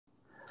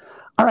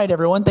All right,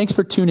 everyone. Thanks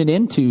for tuning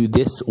in to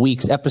this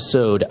week's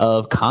episode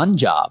of Con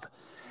Job.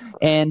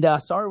 And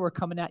sorry, we're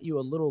coming at you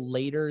a little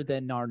later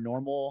than our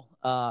normal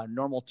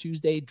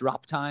Tuesday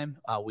drop time.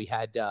 We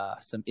had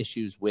some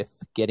issues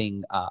with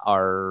getting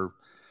our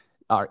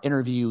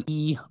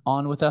interviewee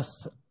on with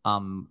us.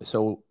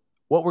 So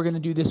what we're going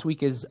to do this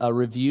week is a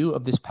review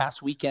of this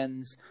past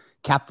weekend's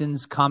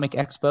Captain's Comic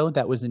Expo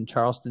that was in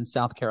Charleston,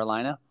 South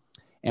Carolina.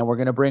 And we're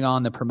going to bring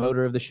on the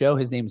promoter of the show.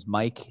 His name's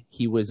Mike.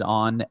 He was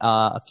on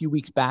a few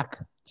weeks back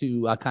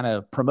to kind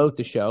of promote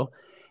the show.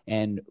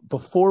 And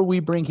before we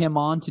bring him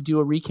on to do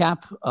a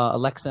recap,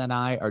 Alexa and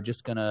I are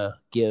just going to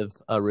give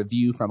a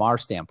review from our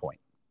standpoint.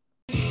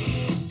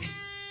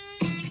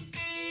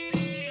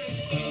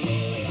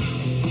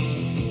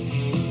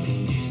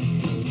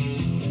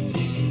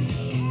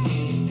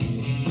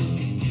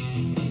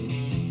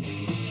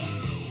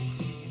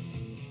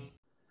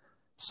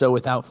 So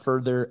without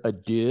further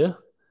ado,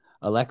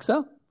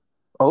 Alexa?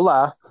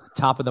 Hola.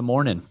 Top of the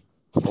morning.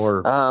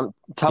 Or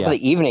top of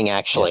the evening,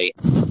 actually.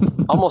 Yeah.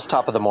 Almost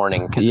top of the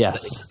morning because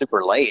it's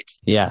super late.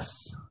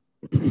 Yes.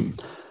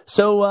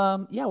 So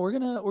we're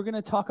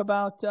gonna talk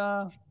about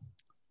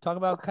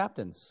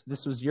Captains.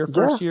 This was your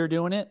first year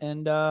doing it,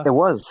 and it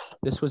was.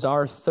 This was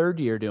our third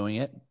year doing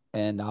it,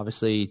 and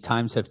obviously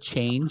times have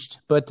changed.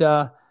 But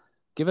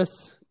give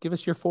us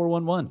your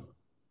 411.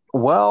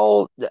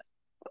 Well,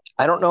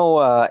 I don't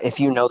know if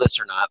you know this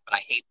or not, but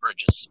I hate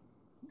bridges.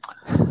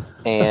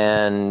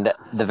 And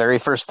the very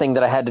first thing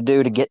that I had to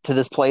do to get to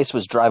this place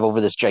was drive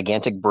over this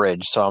gigantic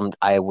bridge. So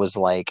I was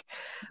like,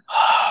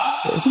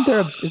 isn't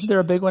there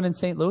a big one in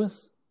St.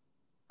 Louis?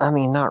 I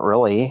mean, not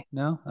really.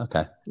 No?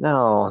 Okay.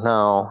 No.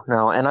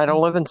 And I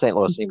don't live in St.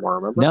 Louis anymore,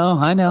 remember? No,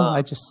 I know.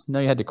 I just know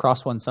you had to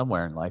cross one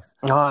somewhere in life.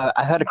 No, I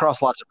had to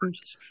cross lots of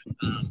bridges.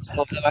 Some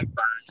of them I've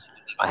burned, some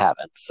of them I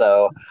haven't.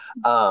 So,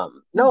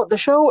 no, the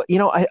show,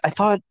 I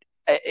thought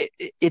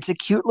it's a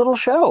cute little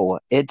show.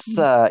 It's,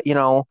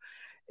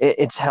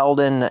 it's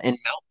held in Mount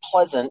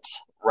Pleasant,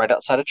 right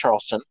outside of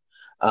Charleston.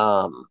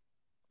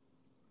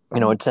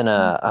 It's in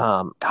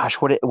a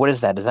what is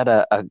that? Is that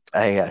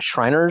a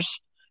Shriners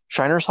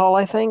Hall?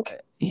 I think.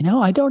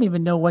 I don't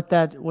even know what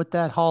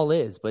that hall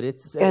is, but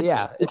it's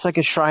like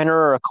a Shriner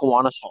or a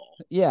Kiwanis Hall.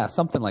 Yeah,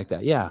 something like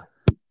that. Yeah.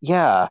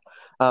 Yeah.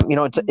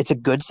 It's a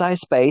good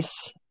size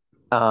space.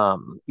 The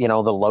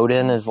load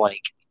in is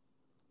like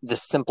the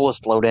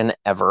simplest load in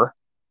ever.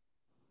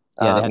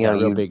 Yeah, they have that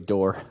real big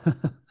door.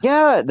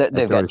 Yeah,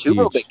 they've got two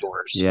real big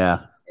doors.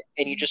 Yeah.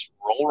 And you just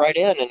roll right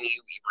in and you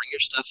bring your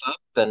stuff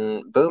up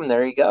and boom,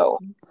 there you go.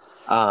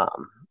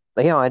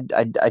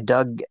 I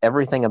dug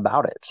everything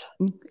about it.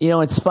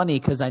 It's funny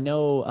because I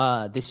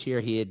know this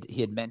year he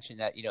had mentioned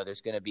that,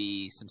 there's going to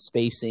be some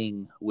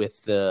spacing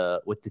with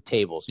the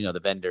tables, the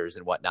vendors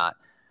and whatnot.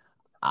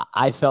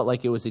 I felt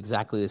like it was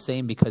exactly the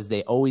same because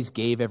they always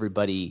gave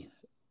everybody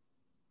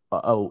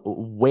a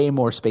way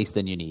more space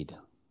than you need.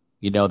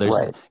 There's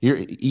right.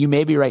 You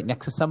may be right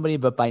next to somebody,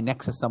 but by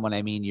next to someone,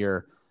 I mean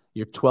you're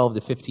 12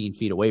 to 15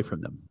 feet away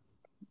from them.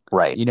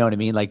 Right. You know what I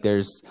mean? Like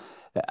there's,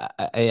 and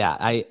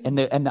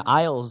the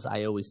aisles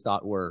I always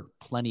thought were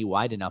plenty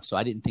wide enough, so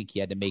I didn't think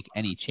he had to make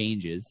any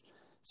changes.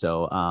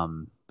 So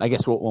I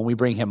guess when we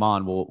bring him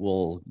on,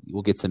 we'll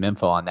get some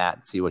info on that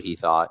and see what he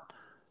thought.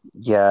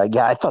 Yeah.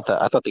 I thought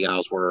the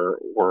aisles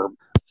were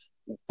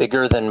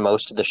bigger than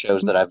most of the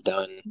shows that I've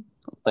done,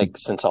 like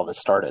since all this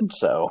started.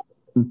 So.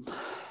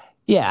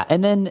 Yeah,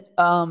 and then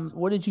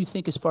what did you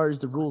think as far as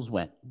the rules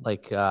went?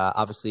 Like,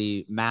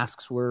 obviously,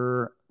 masks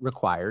were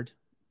required,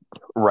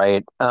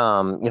 right?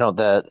 I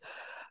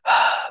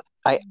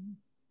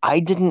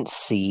didn't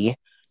see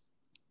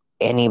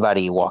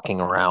anybody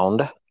walking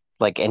around,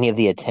 like any of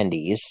the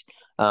attendees.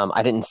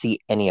 I didn't see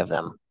any of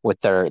them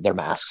with their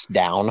masks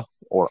down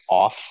or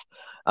off.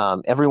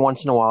 Every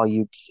once in a while,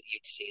 you'd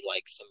see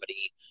like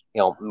somebody,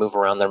 move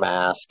around their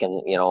mask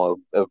and,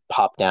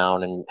 pop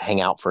down and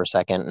hang out for a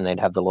second and they'd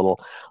have the little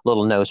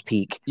nose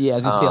peek. Yeah, I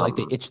was going to say like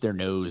they itch their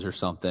nose or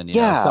something,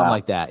 something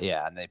like that.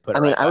 Yeah. And they put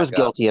it I was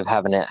guilty of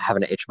having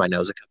to itch my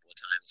nose a couple of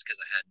times because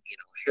I had,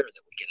 hair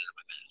that would get into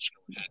my mask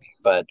or what have you.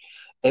 But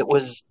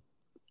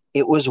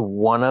it was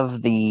one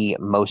of the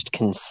most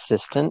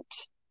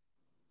consistent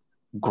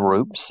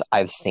groups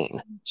I've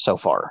seen so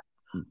far.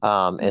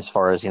 As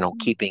far as,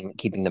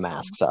 keeping the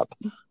masks up.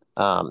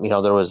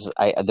 There was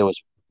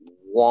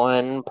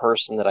one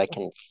person that I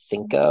can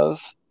think of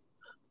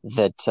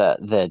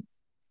that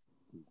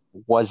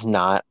was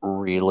not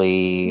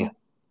really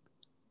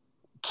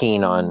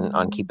keen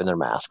on keeping their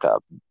mask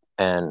up,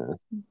 and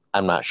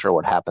I'm not sure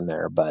what happened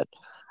there, but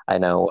I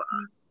know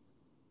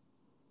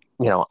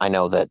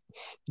that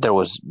there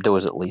was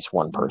at least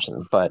one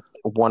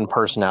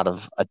person out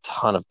of a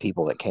ton of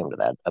people that came to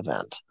that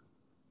event.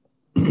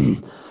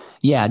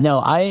 Yeah, no,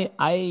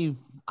 I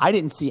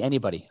didn't see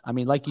anybody. I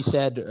mean, like you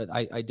said,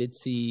 I did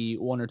see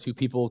one or two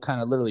people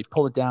kind of literally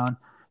pull it down,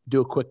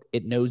 do a quick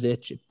nose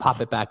itch, pop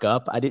it back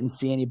up. I didn't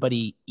see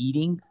anybody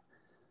eating,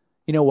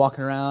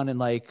 walking around and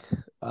like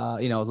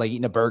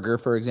eating a burger,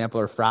 for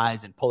example, or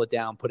fries and pull it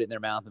down, put it in their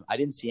mouth. I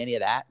didn't see any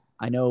of that.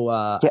 I know.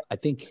 Yeah, I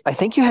think. I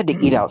think you had to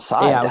eat Yeah, I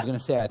outside. was going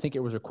to say. I think it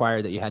was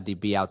required that you had to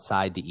be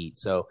outside to eat.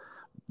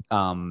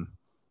 Um,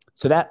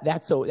 so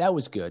that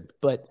was good.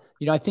 But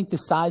I think the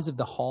size of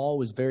the hall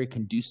was very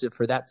conducive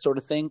for that sort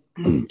of thing.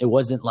 It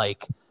wasn't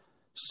like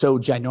so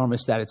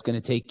ginormous that it's going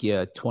to take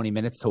you 20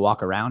 minutes to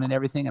walk around and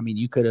everything. I mean,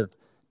 you could have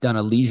done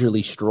a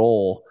leisurely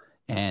stroll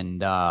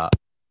and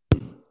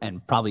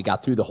probably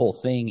got through the whole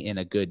thing in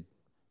a good,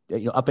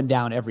 up and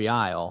down every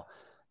aisle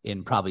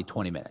in probably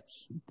 20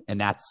 minutes.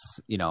 And that's,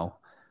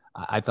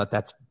 I thought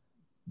that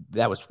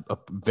was a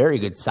very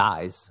good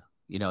size.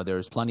 There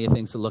was plenty of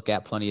things to look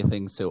at, plenty of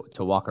things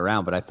to walk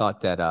around, but I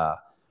thought that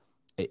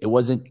it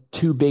wasn't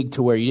too big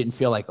to where you didn't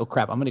feel like, oh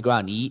crap, I'm going to go out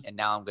and eat, and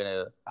now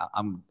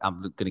I'm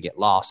gonna get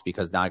lost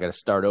because now I got to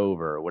start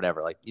over or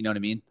whatever. Like, you know what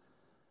I mean?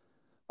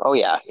 Oh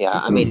yeah,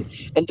 yeah. I mean,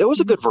 and there was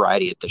a good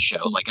variety at the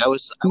show. Like I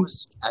was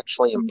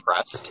actually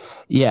impressed.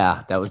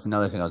 Yeah, that was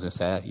another thing I was gonna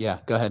say. Yeah,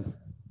 go ahead.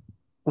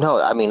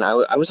 No, I mean, I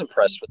was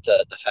impressed with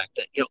the fact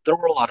that there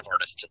were a lot of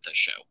artists at this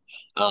show.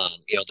 There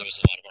was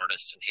a lot of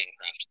artists and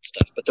handcrafted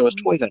stuff, but there was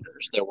toy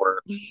vendors. There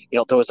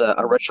was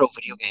a retro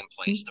video game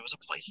place. There was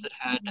a place that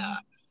had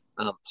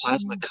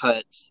plasma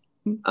cut,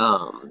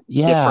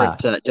 Yeah,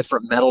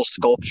 different metal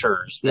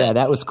sculptures yeah, that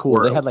that was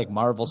cool. They were, had like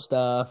Marvel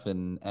stuff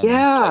and like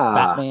yeah,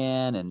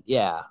 Batman and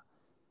yeah,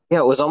 yeah.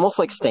 It was almost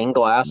like stained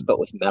glass, but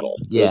with metal.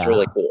 It was yeah,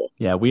 really cool.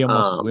 yeah. We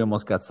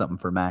almost Um, got something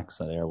for Max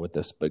there with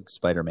this big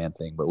Spider-Man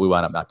thing, but we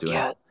wound up not doing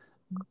it.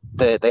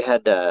 yeah, they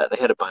had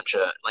a bunch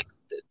of like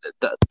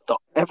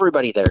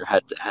everybody there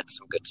had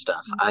some good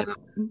stuff.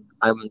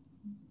 I'm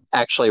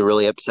actually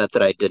really upset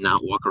that I did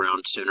not walk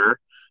around sooner.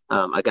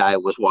 A guy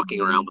was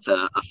walking around with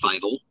a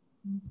Fievel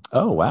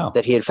Oh wow.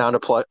 that he had found a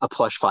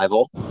plush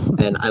Fievel,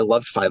 and I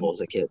loved Fievel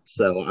as a kid.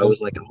 So I Goes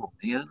was like, oh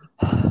man,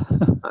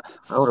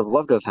 I would have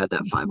loved to have had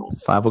that Fievel.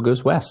 Five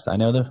goes west. I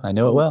know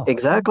it well.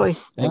 Exactly, Yeah,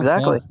 yeah.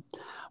 exactly.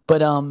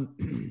 But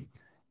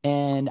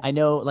and I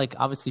know like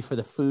obviously for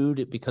the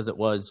food because it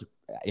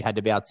had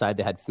to be outside.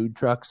 They had food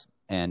trucks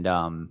and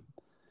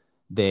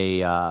they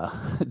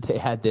they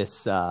had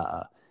this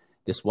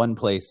one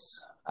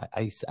place.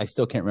 I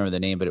still can't remember the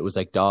name, but it was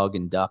like dog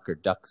and duck or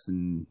ducks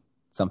and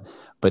some.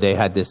 But they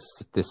had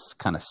this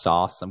kind of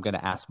sauce. I'm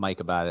gonna ask Mike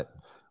about it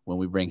when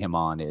we bring him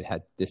on. It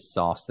had this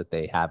sauce that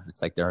they have.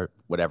 It's like their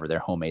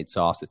homemade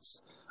sauce.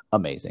 It's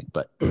amazing.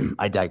 But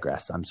I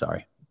digress. I'm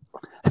sorry.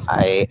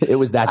 I It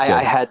was that I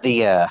good.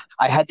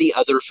 had the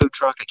other food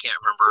truck. I can't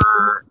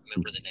remember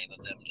the name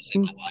of them to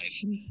save my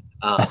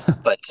life.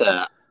 But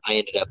I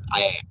ended up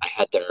I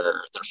had their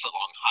foot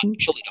long hot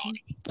chili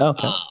dog.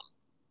 Okay. Um,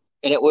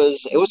 and it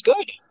was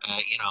good.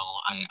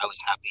 I was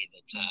happy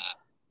that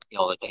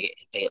that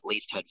they at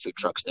least had food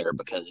trucks there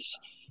because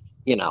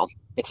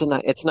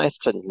it's nice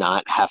to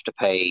not have to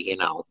pay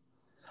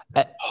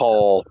Uh,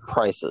 whole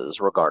prices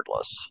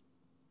regardless.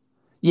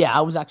 Yeah,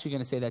 I was actually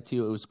going to say that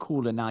too. It was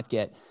cool to not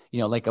get,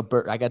 like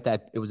I got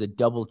that. It was a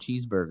double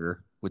cheeseburger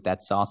with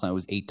that sauce, and it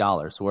was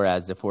 $8.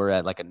 Whereas if we're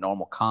at like a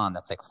normal con,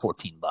 that's like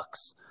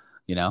 $14.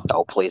 You know?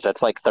 Oh please,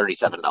 that's like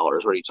 $37.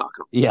 What are you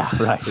talking Yeah.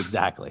 Right.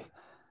 Exactly.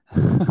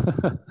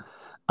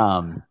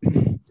 um,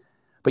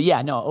 but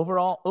yeah, no.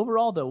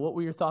 Overall, though, what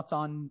were your thoughts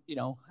on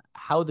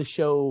how the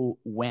show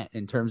went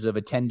in terms of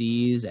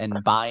attendees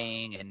and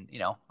buying and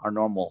our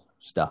normal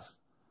stuff?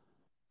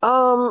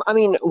 I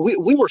mean,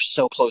 we were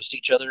so close to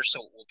each other,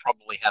 so we'll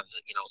probably have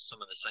some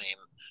of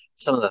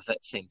the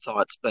same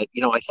thoughts. But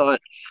I thought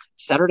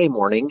Saturday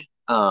morning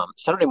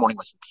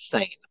was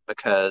insane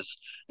because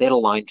they had a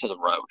line to the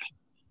road,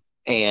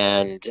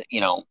 and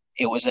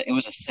it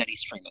was a steady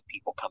stream of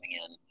people coming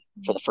in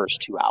for the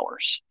first 2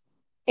 hours,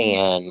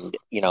 and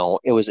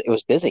it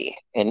was busy,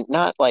 and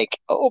not like,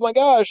 oh my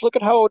gosh, look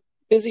at how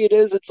busy it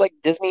is. It's like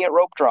Disney at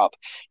rope drop.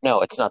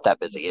 No, it's not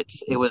that busy.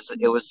 It was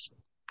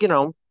you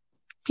know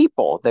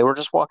people. They were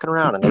just walking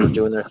around and they were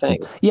doing their thing.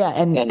 Yeah,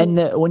 and And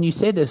and when you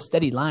say the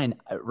steady line,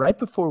 right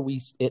before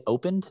it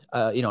opened,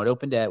 it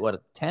opened at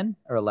what 10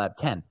 or 11,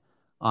 10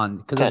 on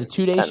because it was a 10,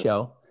 2 day 10.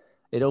 show.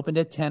 It opened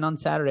at 10 on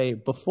Saturday.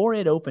 Before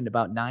it opened,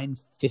 about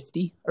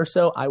 9:50 or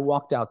so, I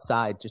walked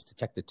outside just to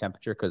check the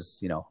temperature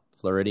because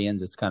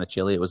Floridians, it's kind of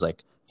chilly. It was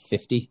like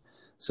 50,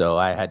 so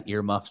I had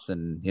earmuffs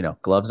and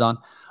gloves on.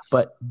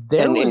 But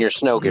there And in your was,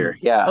 snow gear,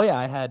 yeah. oh yeah,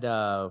 I had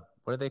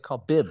what are they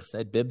called? Bibs. I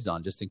had bibs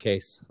on just in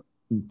case.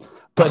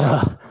 But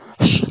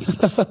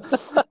Jesus.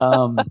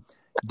 um,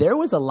 there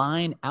was a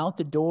line out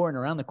the door and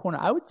around the corner.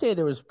 I would say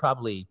there was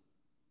probably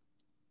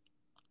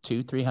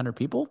 300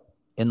 people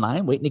in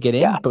line waiting to get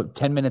in, Yeah, but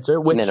 10 minutes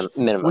early,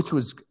 minimum. which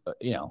was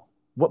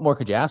what more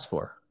could you ask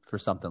for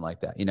something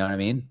like that? You know what I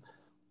mean?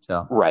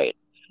 So Right.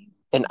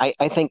 And I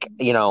think,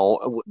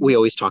 we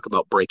always talk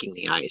about breaking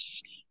the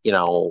ice.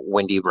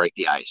 When do you break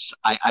the ice?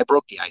 I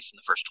broke the ice in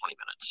the first 20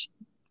 minutes,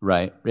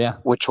 right, yeah,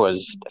 which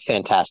was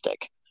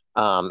fantastic.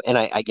 And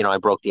I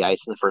broke the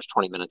ice in the first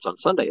 20 minutes on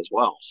Sunday as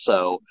well.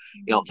 So,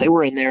 they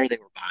were in there, they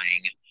were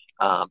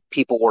buying.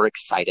 People were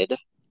excited.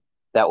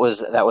 That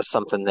was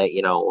something that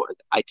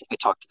I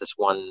talked to this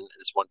one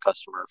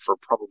customer for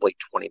probably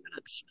 20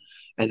 minutes,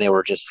 and they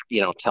were just,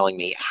 telling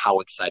me how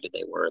excited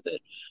they were that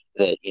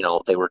they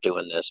were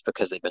doing this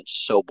because they've been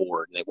so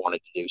bored and they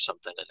wanted to do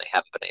something and they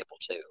haven't been able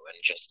to,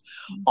 and just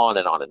on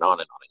and on and on and on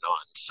and on.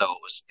 So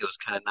it was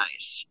kind of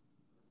nice.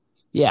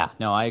 Yeah,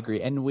 no, I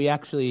agree. And we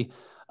actually,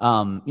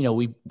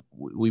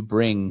 we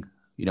bring,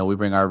 we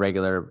bring our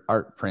regular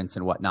art prints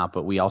and whatnot,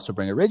 but we also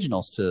bring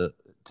originals to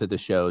the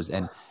shows,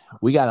 and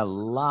we got a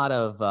lot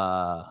of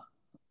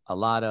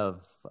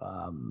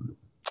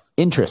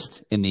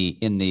interest in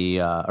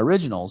the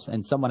originals,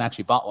 and someone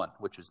actually bought one,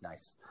 which was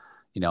nice.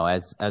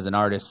 As an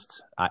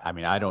artist, I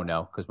mean, I don't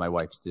know because my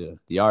wife's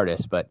the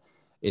artist, but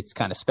it's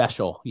kind of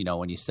special,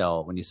 when you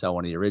sell one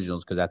of the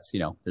originals, because that's,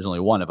 there's only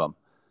one of them.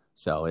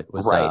 So it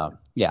was, Right.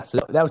 yeah. So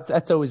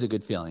that's always a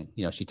good feeling.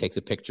 She takes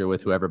a picture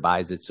with whoever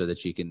buys it so that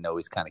she can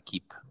always kind of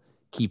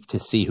keep to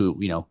see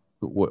who,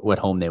 what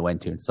home they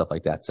went to and stuff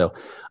like that. So,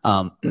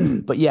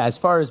 but yeah, as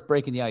far as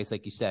breaking the ice,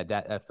 like you said,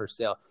 that first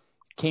sale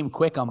came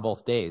quick on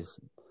both days.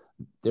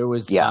 There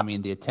was, Yeah. I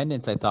mean, the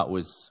attendance I thought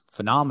was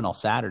phenomenal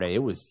Saturday.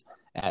 It was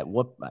at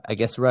I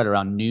guess right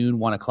around noon,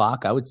 1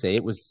 o'clock. I would say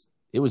it was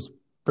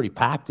pretty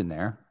packed in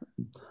there.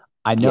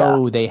 I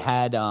know they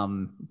had,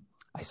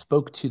 I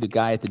spoke to the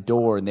guy at the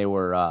door, and they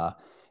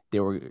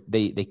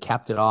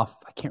capped it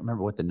off. I can't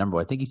remember what the number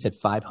was. I think he said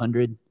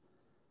 500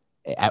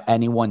 at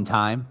any one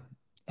time,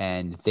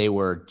 and they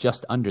were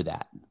just under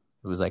that.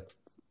 It was like,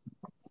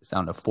 I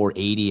don't know,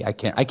 480. I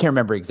can't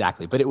remember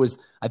exactly, but it was,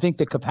 I think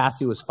the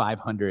capacity was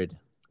 500,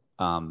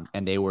 and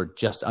they were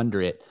just under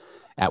it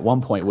at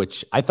one point,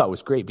 which I thought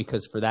was great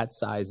because for that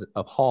size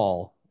of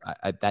hall,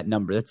 that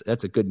number,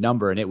 that's a good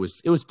number, and it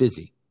was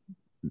busy.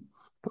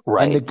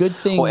 Right. And the good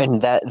thing, well,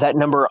 and that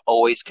number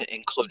always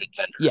included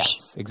vendors.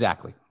 yes,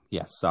 exactly.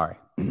 Yes, sorry.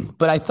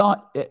 But I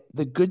thought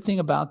the good thing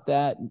about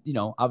that,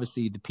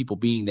 obviously the people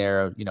being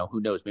there,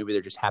 who knows, maybe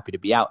they're just happy to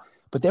be out,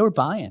 but they were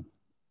buying,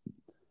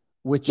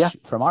 which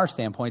from our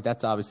standpoint,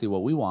 that's obviously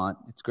what we want.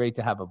 It's great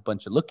to have a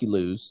bunch of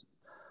looky-loos,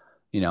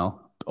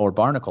 or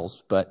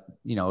barnacles, but,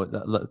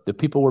 the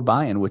people were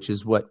buying, which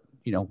is what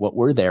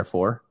we're there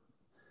for.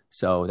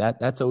 So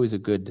that's always a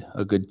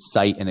good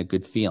sight and a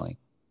good feeling.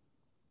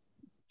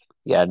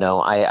 Yeah,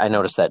 no, I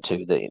noticed that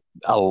too.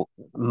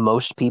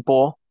 Most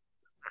people,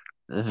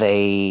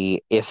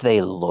 if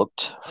they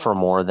looked for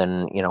more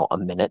than, a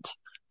minute,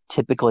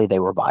 typically they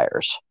were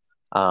buyers.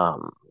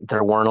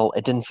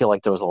 It didn't feel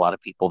like there was a lot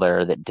of people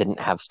there that didn't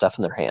have stuff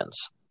in their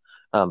hands,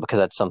 because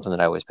that's something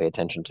that I always pay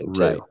attention to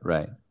too.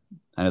 Right.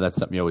 I know that's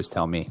something you always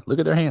tell me. Look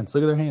at their hands.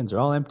 They're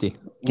all empty.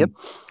 Yep.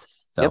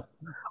 So. Yep.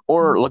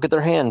 Or look at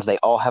their hands. They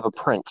all have a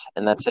print,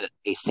 and that's it.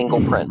 A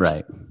single print.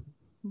 Right.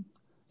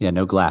 Yeah,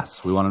 no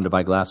glass. We want them to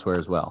buy glassware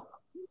as well.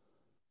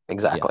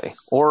 Exactly.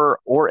 Yes. Or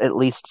at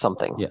least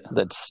something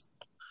that's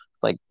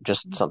like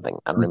just something.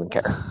 I don't even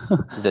care.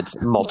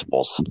 That's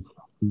multiples.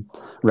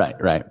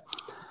 Right.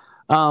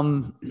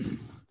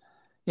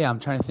 Yeah, I'm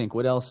trying to think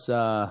what else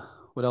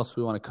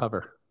we want to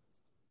cover.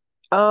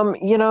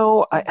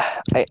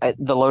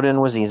 The load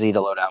in was easy.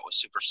 The load out was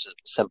super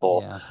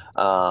simple. Yeah.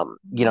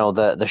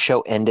 The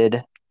show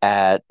ended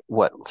at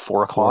what,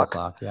 4 o'clock?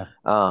 4 o'clock, yeah.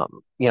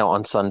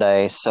 On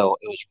Sunday. So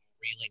it was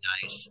really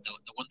nice. The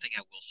one thing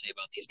I will say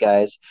about these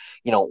guys,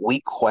 we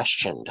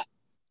questioned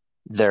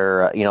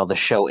their, the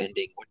show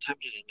ending. What time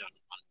did it end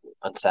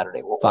on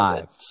Saturday? What was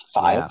it?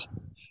 5?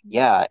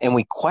 Yeah. And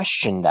we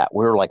questioned that.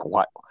 We were like,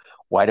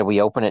 why did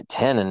we open at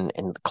 10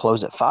 and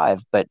close at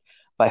 5? But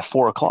by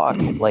 4 o'clock,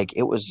 like,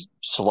 it was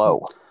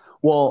slow.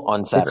 Well,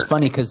 on Saturday. It's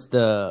funny because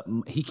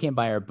he came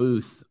by our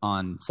booth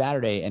on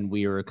Saturday, and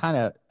we were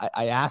I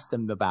asked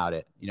him about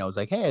it. I was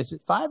like, hey, is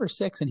it 5 or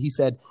 6? And he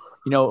said,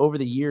 over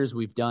the years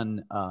we've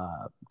done,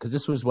 because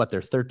this was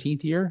their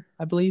 13th year,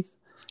 I believe.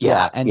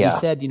 Yeah. And he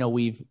said,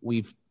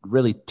 we've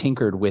really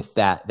tinkered with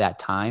that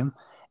time,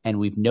 and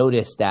we've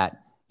noticed that,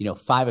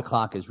 5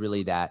 o'clock is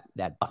really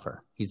that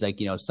buffer. He's like,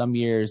 some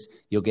years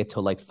you'll get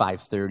to like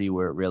 5:30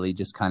 where it really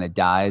just kind of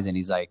dies. And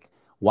he's like,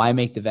 why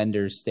make the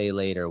vendors stay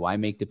later? Why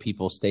make the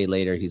people stay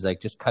later? He's like,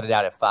 just cut it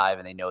out at 5,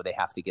 and they know they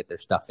have to get their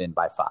stuff in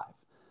by 5.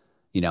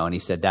 And he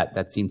said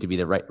that seemed to be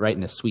the right in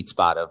the sweet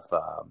spot of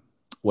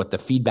what the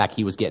feedback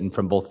he was getting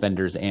from both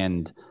vendors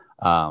and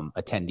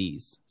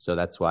attendees. So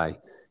that's why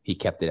he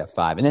kept it at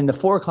 5. And then the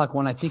 4 o'clock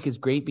one I think is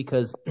great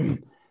because,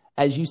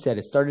 as you said,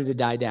 it started to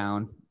die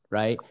down,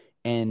 right?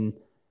 And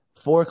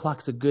 4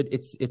 o'clock's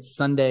it's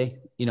Sunday.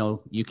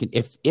 You can,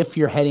 if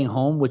you're heading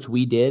home, which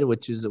we did,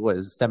 which was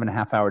a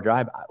 7.5 hour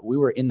drive. We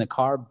were in the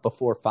car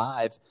before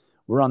 5.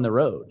 We're on the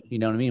road. You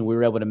know what I mean? We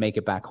were able to make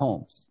it back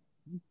home.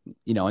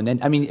 And then,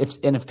 I mean,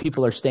 if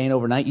people are staying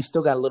overnight, you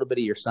still got a little bit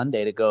of your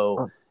Sunday to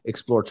go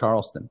explore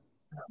Charleston.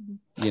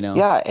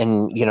 Yeah,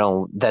 and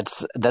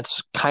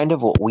that's kind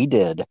of what we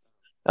did.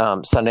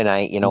 Sunday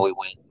night, we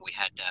went. We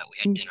had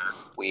dinner.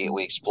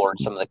 We explored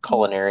some of the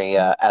culinary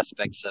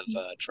aspects of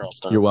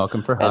Charleston. You're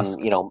welcome for Husk.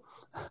 And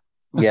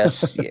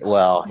yes,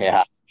 well,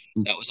 yeah,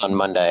 that was on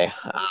Monday.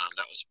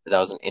 That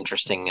was an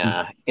interesting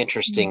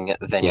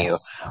venue.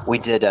 Yes. We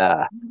did.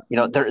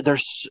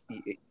 There's.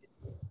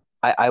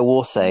 I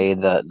will say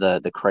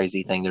the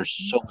crazy thing.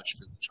 There's so much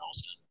food in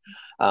Charleston.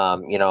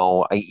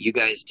 You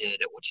guys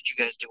did. What did you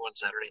guys do on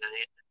Saturday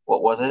night?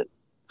 What was it?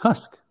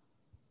 Husk.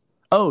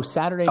 Oh,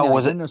 Saturday Oh, night.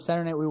 was No, it? no,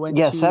 Saturday night we went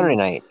Yeah, Saturday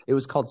to, night. it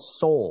was called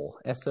Soul,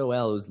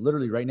 SOL. It was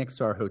literally right next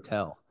to our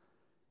hotel,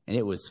 and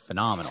it was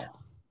phenomenal.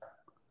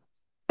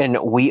 And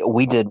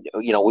we did.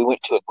 We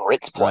went to a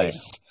grits Right.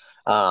 place,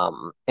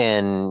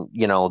 and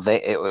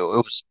it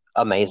was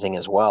amazing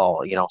as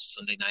well.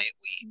 Sunday night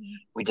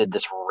we did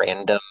this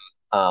random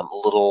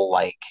little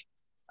like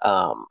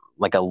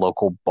a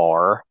local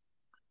bar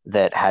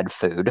that had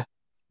food.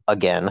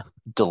 Again,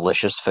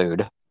 delicious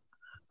food.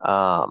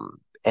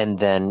 And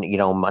then,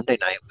 Monday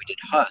night we did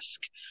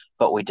Husk,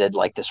 but we did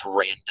like this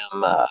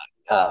random,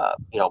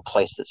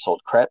 place that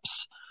sold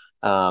crepes.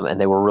 And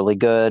they were really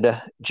good.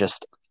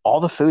 Just all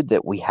the food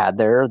that we had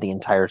there the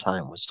entire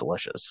time was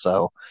delicious.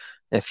 So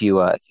if you do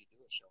a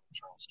show in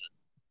Charleston,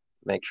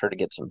 make sure to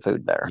get some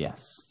food there.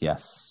 Yes.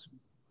 Yes.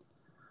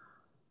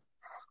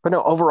 But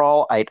no,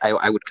 overall, I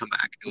would come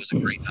back. It was a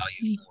great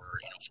value for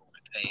what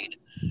I paid.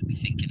 I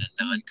think in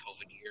a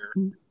non-COVID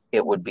year,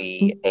 it would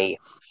be a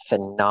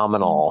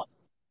phenomenal,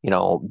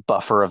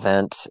 buffer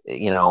event.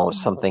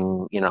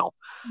 Something,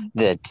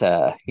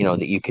 that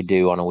you could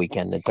do on a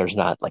weekend that there's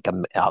not like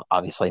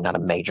obviously not a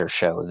major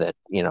show that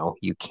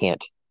you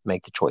can't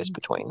make the choice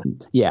between.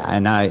 Yeah,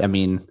 and I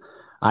mean,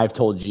 I've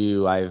told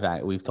you,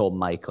 we've told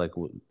Mike like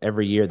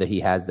every year that he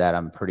has that,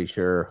 I'm pretty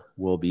sure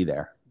we'll be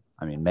there.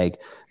 I mean, Meg,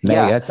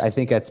 Yeah. I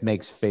think that's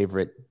Meg's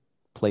favorite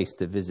place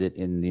to visit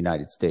in the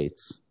United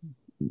States.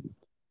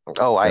 Oh,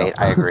 So, I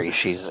agree.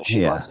 She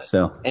yeah. loves it.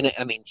 So, And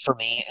I mean, for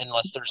me,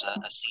 unless there's a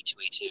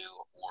C2E2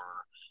 or,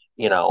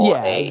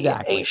 yeah, a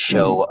exactly.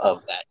 show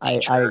of that I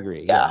nature,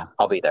 agree. yeah, Yeah,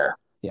 I'll be there.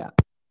 yeah.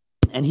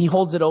 And he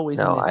holds it always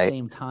in No, the I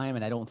same time,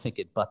 and I don't think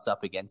it butts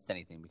up against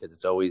anything because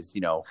it's always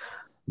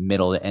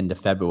middle to end of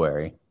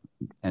February,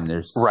 and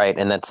there's right,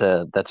 and that's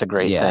a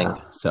great thing.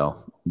 yeah. So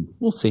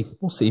we'll see.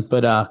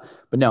 But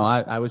no,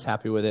 I was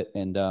happy with it,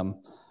 and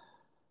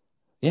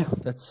yeah,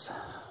 that's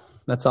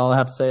all I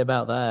have to say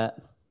about that.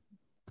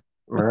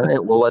 All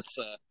right, well let's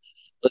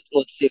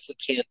see if we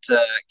can't get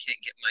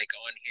Mike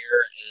on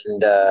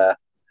here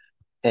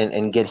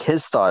and get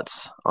his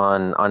thoughts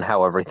on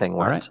how everything All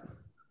right. went.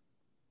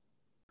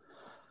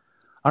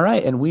 All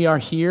right, and we are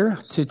here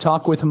to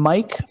talk with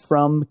Mike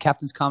from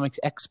Captain's Comics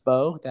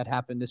Expo that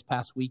happened this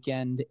past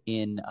weekend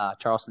in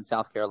Charleston,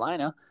 South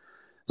Carolina.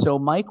 So,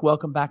 Mike,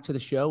 welcome back to the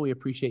show. We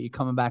appreciate you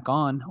coming back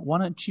on. Why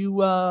don't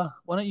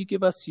you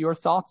give us your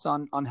thoughts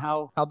on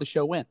how the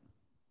show went?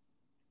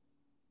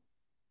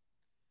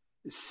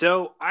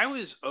 So I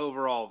was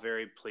overall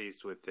very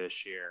pleased with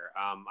this year.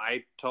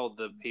 I told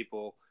the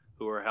people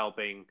who were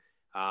helping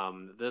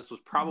this was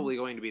probably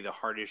going to be the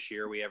hardest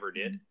year we ever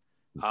did.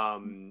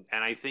 And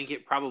I think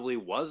it probably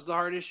was the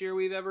hardest year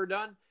we've ever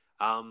done.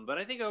 But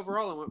I think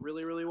overall it went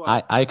really, really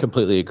well. I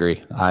completely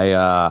agree.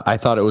 I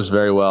thought it was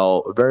very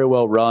well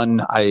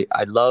run. I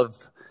love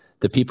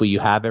the people you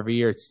have every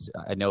year.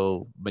 I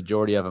know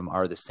majority of them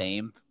are the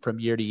same from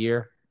year to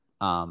year.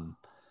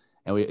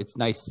 It's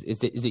nice.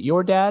 Is it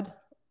your dad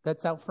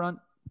that's out front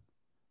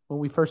when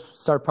we first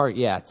start park?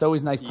 Yeah, it's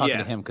always nice talking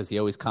to Yes. him because he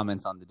always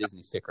comments on the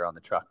Disney sticker on the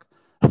truck.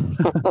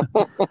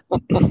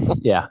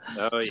 Yeah.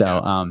 Oh, So,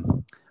 yeah.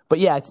 but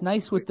yeah, it's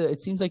nice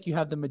it seems like you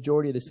have the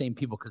majority of the same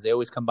people because they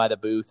always come by the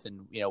booth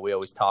and, we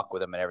always talk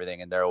with them and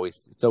everything. And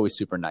it's always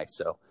super nice.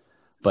 So,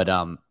 but,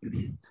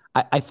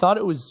 I thought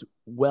it was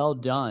well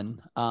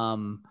done,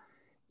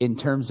 in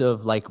terms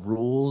of like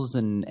rules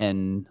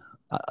and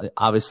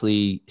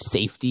obviously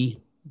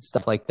safety,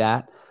 stuff like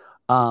that.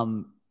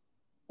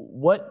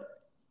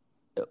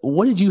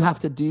 What did you have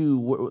to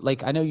do?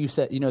 Like, I know you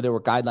said, there were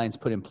guidelines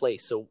put in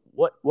place. So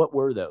what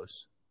were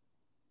those?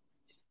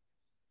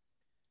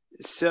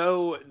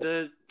 So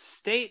the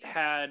state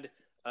had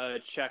a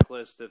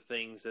checklist of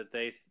things that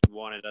they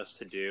wanted us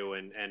to do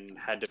and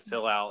had to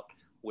fill out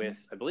with,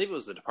 I believe it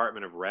was the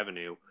Department of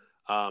Revenue,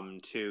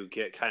 to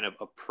get kind of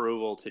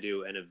approval to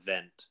do an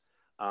event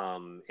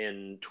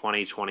in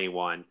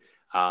 2021.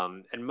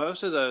 And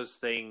most of those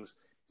things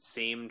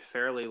seemed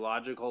fairly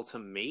logical to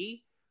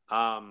me.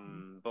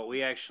 But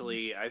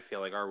I feel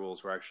like our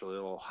rules were actually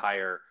a little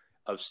higher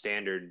of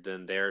standard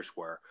than theirs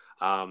were.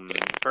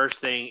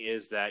 First thing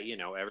is that,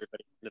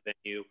 everybody in the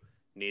venue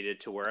needed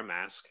to wear a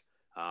mask.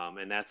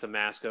 And that's a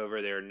mask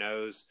over their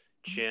nose,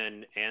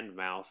 chin, and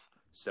mouth,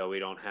 so we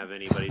don't have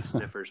anybody's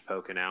sniffers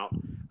poking out.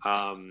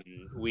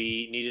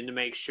 We needed to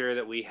make sure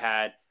that we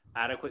had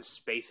adequate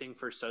spacing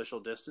for social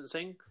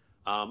distancing.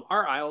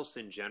 Our aisles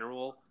in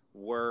general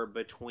were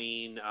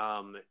between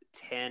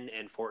 10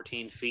 and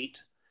 14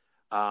 feet.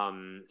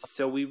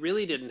 So we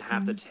really didn't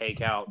have to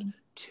take out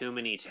too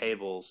many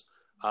tables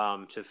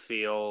to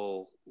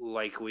feel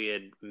like we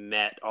had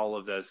met all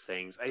of those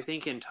things. I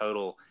think in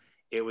total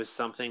it was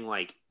something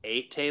like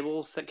 8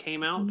 tables that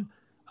came out.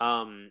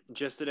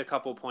 Just at a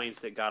couple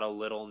points that got a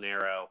little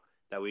narrow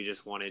that we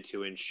just wanted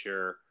to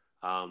ensure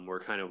were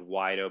kind of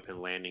wide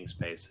open landing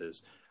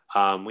spaces.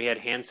 We had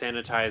hand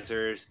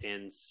sanitizers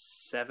in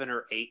 7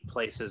 or 8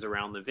 places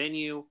around the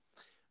venue.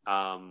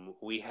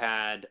 We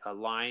had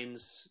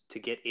lines to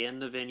get in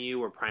the venue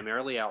were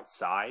primarily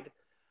outside,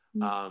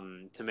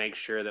 to make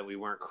sure that we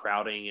weren't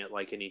crowding at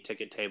like any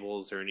ticket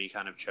tables or any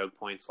kind of choke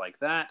points like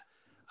that.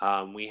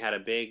 We had a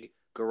big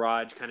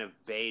garage kind of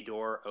bay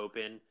door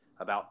open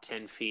about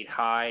 10 feet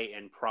high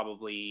and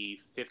probably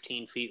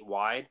 15 feet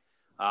wide,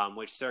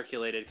 which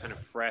circulated kind of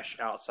fresh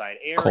outside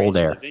air Cold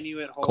into air. the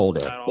venue at Cold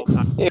air. all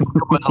times. It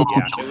was a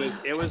Yeah, little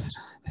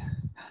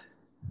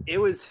it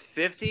was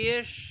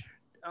 50-ish,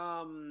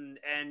 and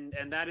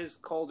that is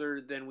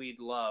colder than we'd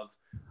love.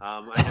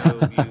 I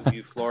know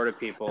you Florida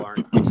people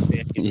aren't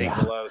standing anything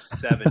Yeah. below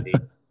 70,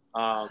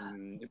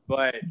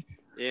 but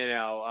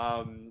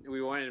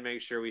we wanted to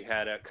make sure we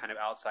had a kind of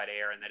outside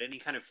air and that any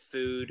kind of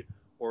food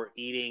or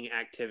eating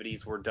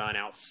activities were done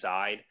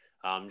outside,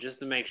 just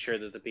to make sure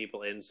that the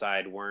people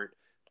inside weren't,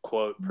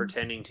 quote,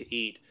 pretending to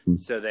eat,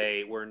 so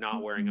they were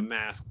not wearing a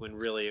mask when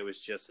really it was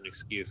just an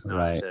excuse not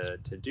Right.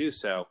 to do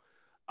so.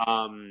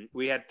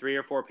 We had 3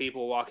 or 4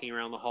 people walking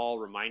around the hall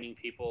reminding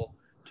people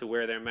to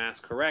wear their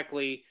mask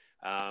correctly.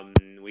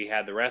 We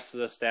had the rest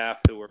of the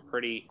staff who were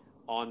pretty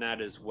on that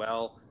as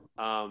well.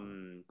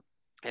 And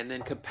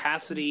then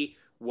capacity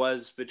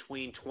was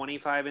between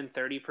 25 and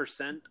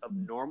 30% of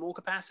normal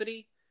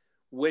capacity,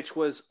 which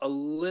was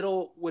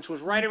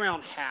right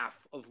around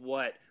half of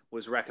what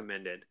was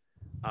recommended.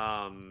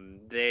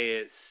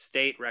 The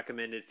state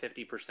recommended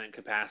 50%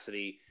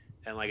 capacity,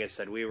 and like I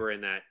said, we were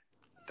in that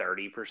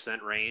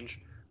 30% range.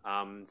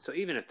 So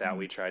even at that,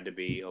 we tried to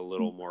be a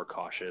little more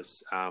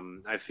cautious.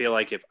 I feel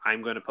like if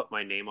I'm going to put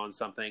my name on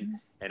something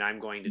and I'm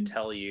going to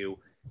tell you,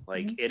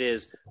 like, it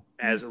is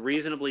as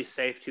reasonably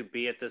safe to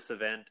be at this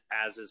event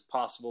as is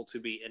possible to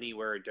be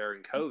anywhere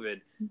during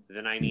COVID,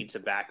 then I need to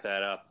back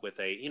that up with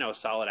a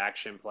solid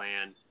action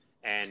plan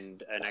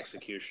and an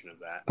execution of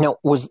that. Now,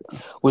 was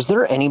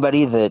there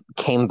anybody that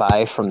came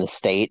by from the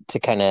state to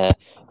kind of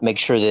make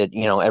sure that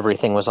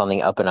everything was on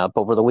the up and up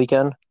over the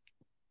weekend?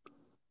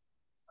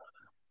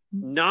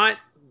 Not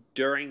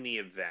during the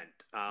event.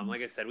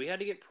 Like I said, we had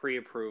to get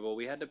pre-approval.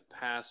 We had to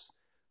pass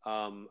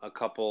a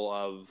couple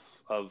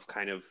of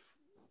kind of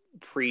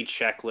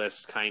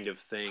pre-checklist kind of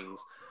things.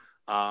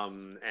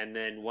 And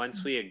then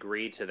once we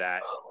agreed to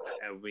that,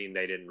 I mean,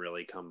 they didn't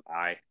really come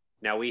by.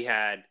 Now, we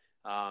had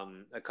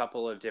a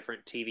couple of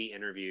different TV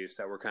interviews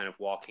that were kind of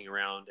walking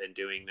around and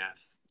doing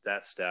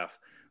that stuff.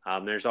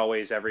 There's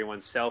always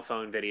everyone's cell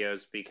phone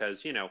videos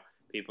because,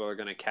 people are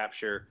going to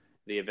capture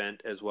the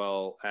event as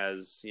well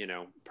as,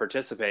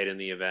 participate in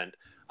the event.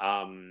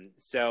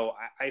 So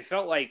I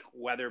felt like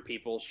whether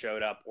people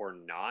showed up or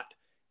not,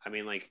 I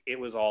mean, like, it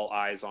was all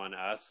eyes on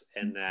us,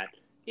 and that,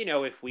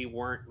 if we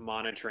weren't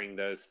monitoring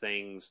those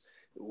things,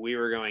 we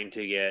were going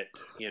to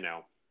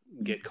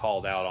get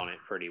called out on it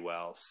pretty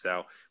well.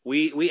 So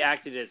we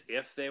acted as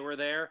if they were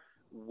there,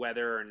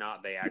 whether or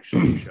not they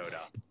actually showed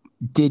up.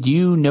 Did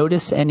you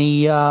notice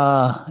any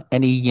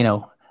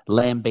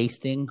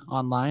lambasting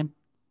online?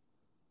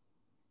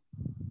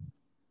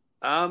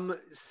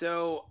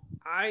 So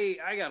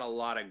I got a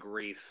lot of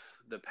grief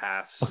the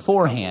past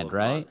Beforehand, couple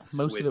of right? months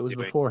Most of it was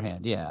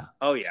beforehand, yeah.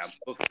 Oh yeah,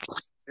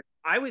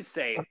 I would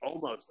say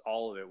almost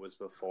all of it was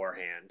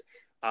beforehand.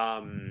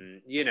 I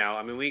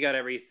mean, we got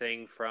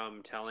everything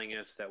from telling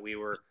us that we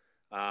were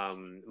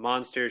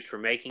monsters for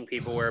making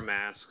people wear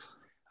masks.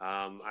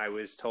 I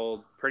was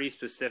told pretty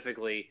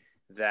specifically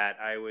that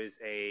I was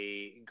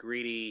a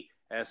greedy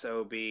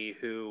SOB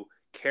who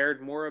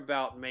cared more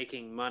about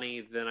making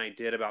money than I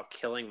did about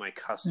killing my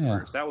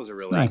customers. Yeah, That was a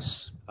really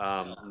nice.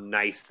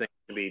 Nice thing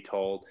to be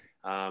told.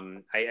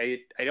 I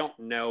don't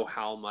know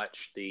how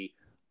much the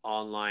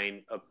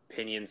online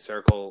opinion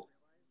circle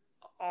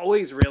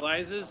always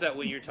realizes that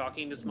when you're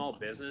talking to small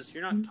business,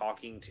 you're not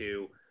talking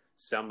to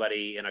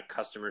somebody in a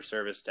customer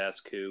service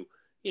desk who,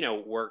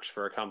 works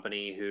for a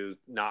company who's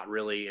not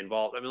really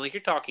involved. I mean, like,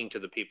 you're talking to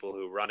the people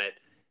who run it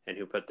and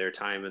who put their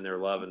time and their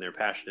love and their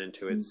passion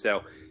into it.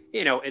 So,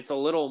 it's a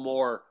little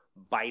more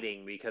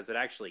biting because it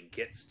actually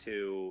gets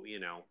to,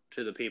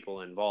 to the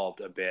people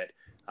involved a bit.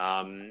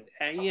 And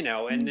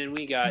then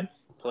we got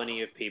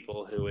plenty of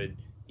people who would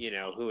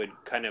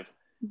kind of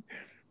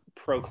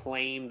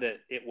proclaim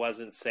that it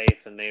wasn't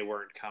safe and they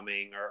weren't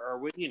coming, or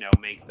would,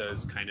 make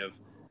those kind of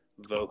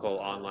vocal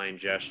online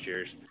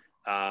gestures.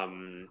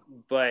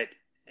 But,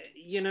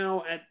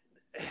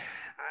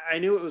 I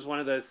knew it was one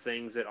of those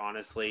things that,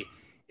 honestly,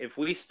 if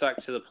we stuck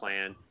to the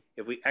plan,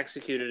 if we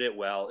executed it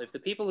well, if the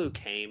people who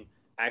came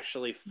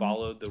actually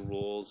followed the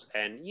rules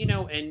and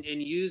and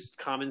used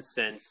common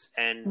sense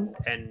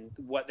and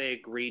what they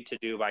agreed to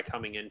do by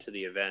coming into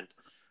the event,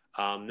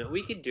 that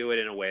we could do it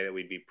in a way that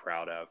we'd be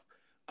proud of.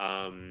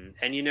 And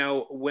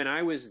when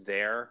I was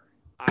there,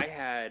 I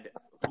had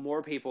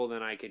more people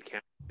than I could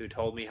count who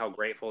told me how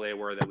grateful they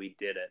were that we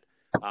did it,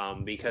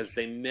 because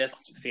they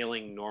missed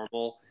feeling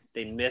normal.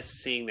 They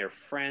missed seeing their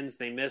friends.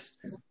 They missed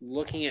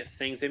looking at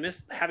things. They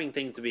missed having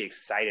things to be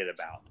excited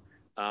about.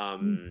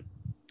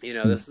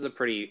 This is a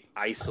pretty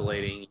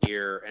isolating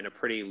year and a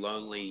pretty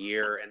lonely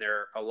year, and there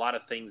are a lot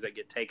of things that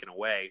get taken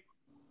away.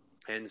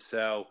 And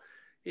so,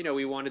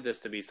 we wanted this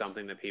to be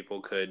something that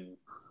people could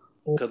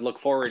could look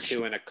forward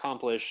to and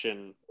accomplish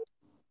and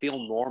feel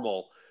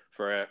normal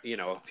for a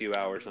few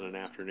hours in an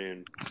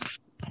afternoon.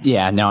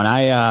 Yeah, no, and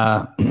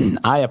I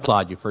I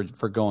applaud you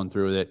for going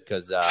through it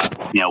because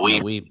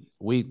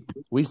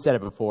we've said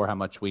it before how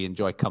much we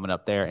enjoy coming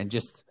up there and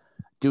just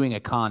doing a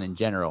con in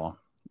general.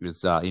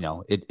 Is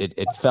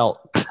it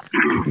felt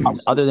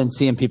other than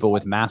seeing people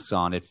with masks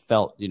on, it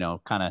felt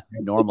kind of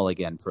normal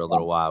again for a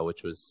little while,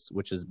 which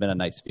has been a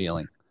nice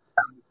feeling.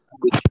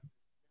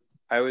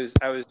 I was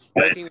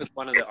joking with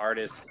one of the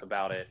artists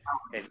about it,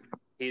 and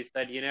he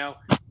said,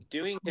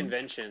 doing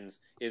conventions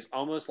is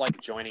almost like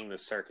joining the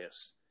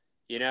circus.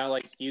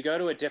 Like you go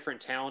to a different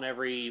town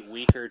every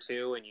week or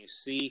two and you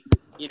see,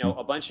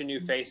 a bunch of new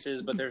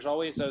faces, but there's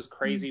always those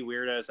crazy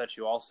weirdos that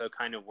you also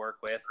kind of work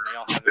with, and they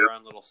all have their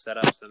own little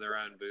setups and their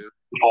own booth.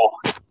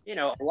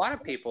 A lot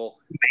of people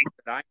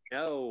that I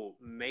know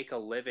make a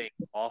living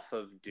off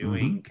of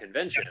doing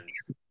conventions.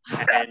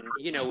 And,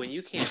 when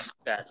you can't do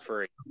that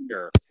for a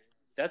year,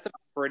 that's a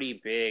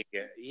pretty big,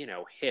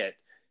 hit.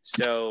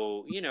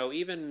 So,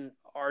 even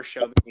our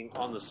show being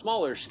on the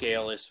smaller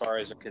scale as far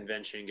as a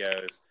convention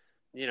goes,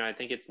 I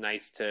think it's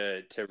nice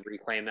to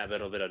reclaim that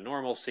little bit of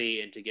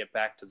normalcy and to get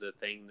back to the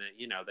thing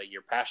that, that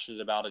you're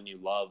passionate about and you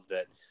love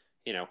that,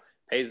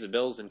 pays the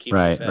bills and keeps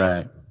you fed.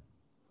 Right.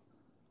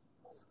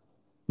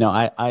 No,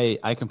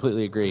 I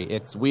completely agree.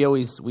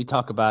 We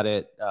talk about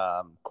it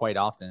quite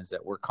often is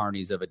that we're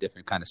carnies of a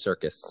different kind of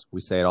circus.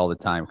 We say it all the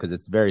time because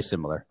it's very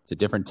similar. It's a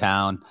different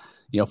town.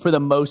 For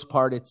the most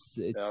part, it's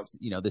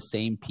the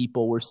same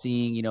people we're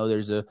seeing.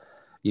 There's a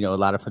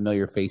lot of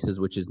familiar faces,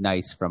 which is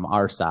nice from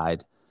our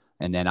side.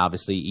 And then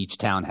obviously each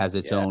town has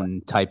its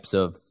own types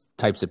of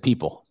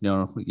people.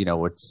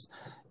 It's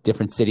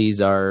different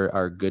cities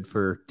are good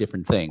for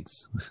different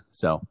things.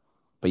 So,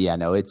 but yeah,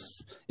 no, it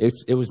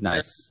was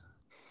nice.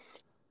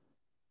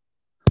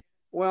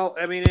 Well,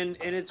 I mean, and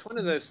it's one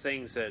of those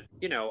things that,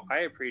 I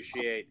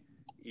appreciate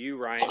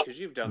you, Ryan, because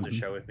you've done the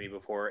show with me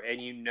before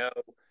and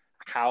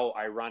how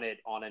I run it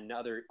on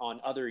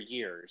other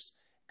years.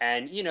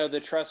 And, the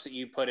trust that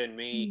you put in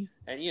me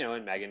and,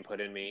 and Megan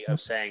put in me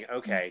of saying,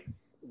 okay,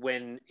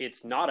 when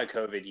it's not a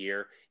COVID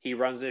year, he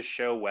runs this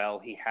show well.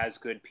 He has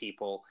good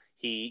people.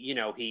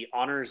 He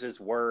honors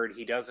his word.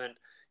 He doesn't,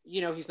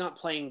 he's not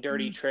playing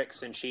dirty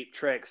tricks and cheap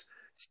tricks.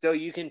 So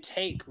you can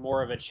take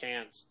more of a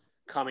chance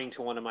coming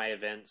to one of my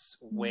events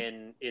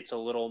when it's a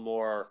little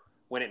more,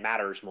 when it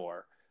matters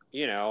more,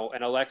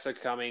 and Alexa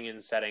coming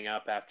and setting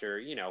up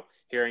after,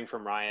 hearing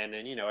from Ryan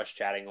and, us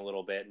chatting a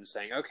little bit and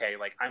saying, okay,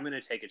 like I'm going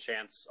to take a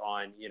chance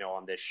on,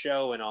 on this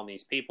show and on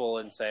these people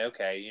and say,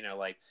 okay,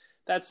 like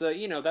that's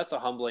a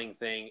humbling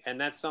thing.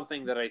 And that's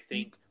something that I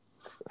think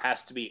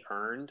has to be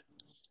earned.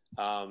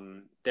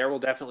 There will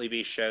definitely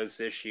be shows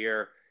this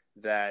year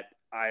that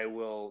I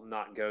will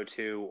not go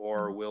to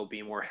or will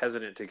be more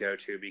hesitant to go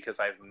to because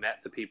I've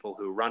met the people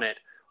who run it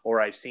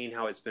or I've seen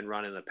how it's been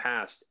run in the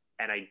past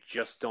and I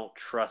just don't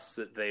trust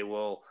that they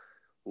will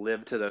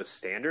live to those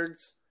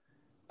standards.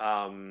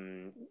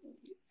 And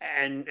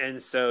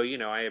so,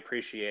 I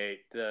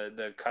appreciate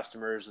the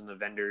customers and the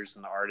vendors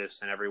and the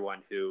artists and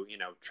everyone who,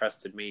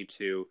 trusted me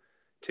to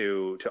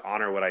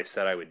honor what I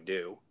said I would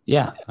do.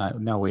 Yeah,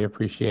 no, we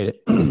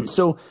appreciate it.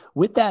 So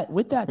with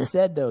that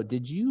said, though,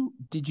 did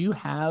you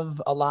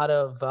have a lot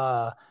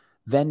of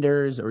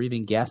vendors or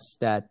even guests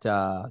that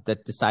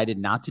decided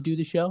not to do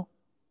the show?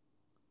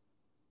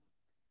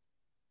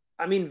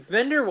 I mean,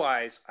 vendor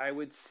wise, I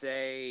would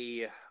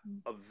say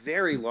a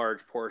very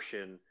large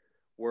portion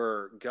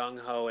were gung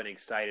ho and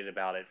excited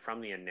about it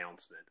from the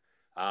announcement.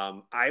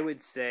 I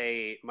would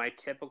say my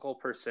typical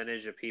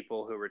percentage of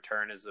people who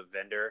return as a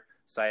vendor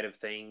side of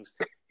things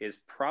is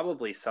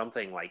probably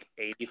something like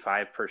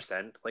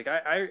 85%. Like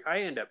I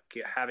end up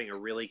having a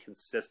really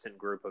consistent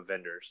group of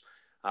vendors.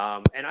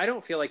 And I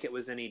don't feel like it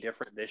was any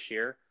different this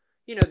year.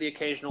 The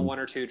occasional one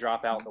or two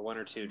drop out, the one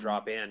or two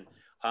drop in.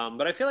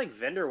 But I feel like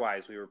vendor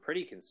wise, we were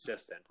pretty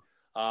consistent.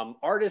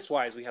 Artist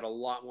wise, we had a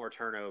lot more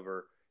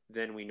turnover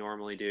than we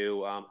normally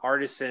do.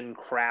 Artisan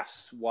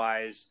crafts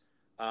wise,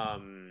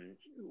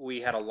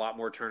 we had a lot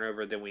more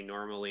turnover than we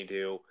normally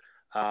do.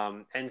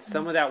 And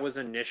some of that was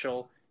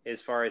initial as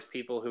far as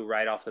people who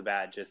right off the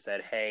bat just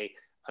said, hey,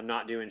 I'm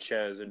not doing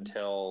shows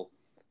until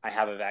I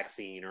have a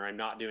vaccine, or I'm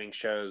not doing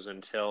shows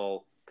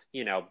until,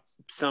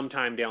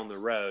 sometime down the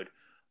road.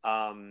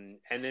 And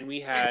then we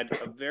had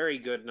a very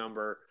good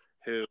number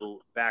who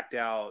backed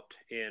out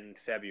in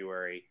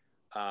February,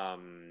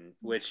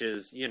 which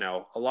is,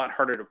 a lot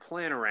harder to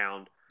plan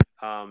around,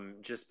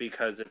 just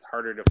because it's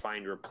harder to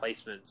find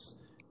replacements,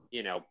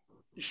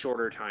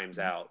 shorter times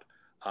out.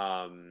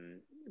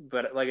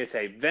 But like I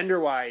say,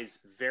 vendor-wise,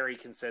 very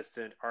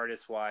consistent.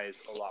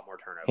 Artist-wise, a lot more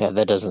turnover. Yeah,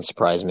 that doesn't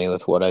surprise me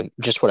with what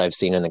I've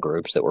seen in the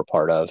groups that we're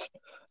part of.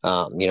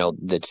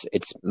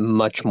 It's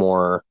much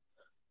more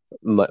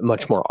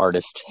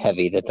artist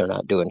heavy that they're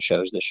not doing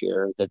shows this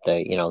year, that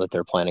that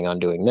they're planning on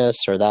doing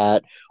this or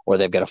that, or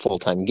they've got a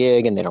full-time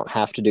gig and they don't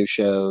have to do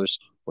shows,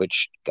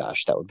 which,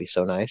 gosh, that would be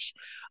so nice.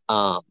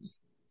 So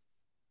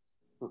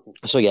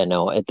yeah,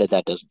 no,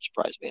 that doesn't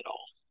surprise me at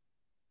all.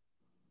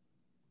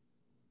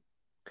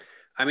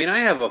 I mean, I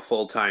have a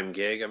full-time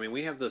gig. I mean,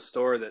 we have the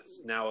store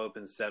that's now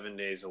open 7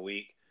 days a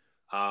week.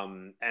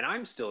 And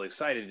I'm still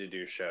excited to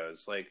do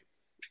shows. Like,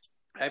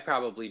 I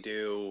probably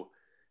do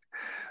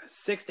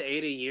 6 to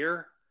 8 a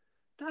year.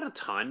 Not a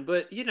ton,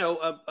 but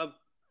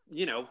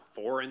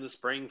four in the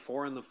spring,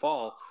 four in the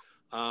fall.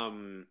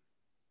 Um,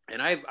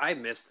 and I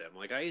miss them.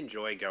 Like, I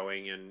enjoy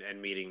going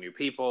and meeting new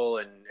people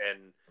and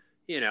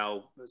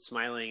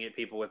smiling at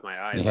people with my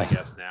eyes, I Yeah.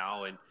 guess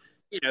now, and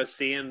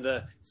seeing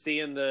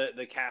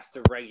the cast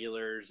of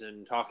regulars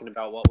and talking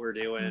about what we're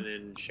doing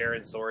and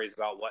sharing stories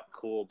about what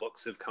cool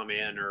books have come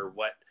in or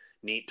what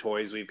neat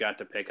toys we've got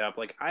to pick up.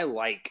 Like, I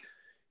like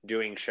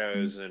doing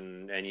shows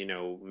and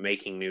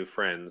making new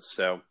friends.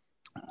 So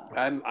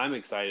I'm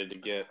excited to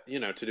get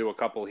to do a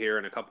couple here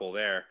and a couple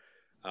there.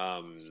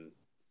 Um,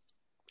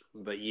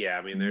 but yeah,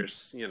 I mean,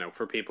 there's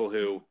for people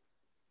who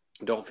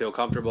don't feel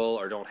comfortable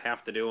or don't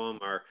have to do them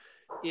or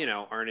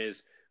aren't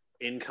as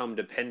income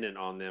dependent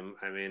on them.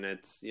 I mean,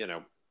 it's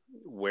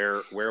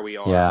where we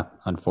are. Yeah,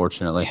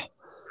 unfortunately.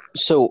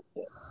 So,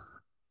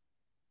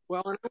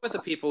 Well, I want the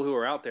people who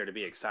are out there to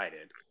be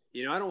excited.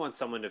 I don't want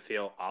someone to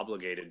feel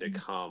obligated to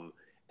come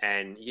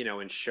and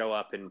show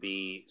up and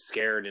be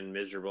scared and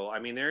miserable. I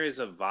mean, there is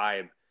a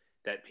vibe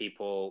that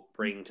people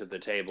bring to the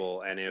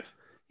table, and if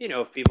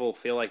people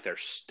feel like they're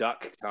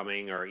stuck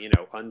coming or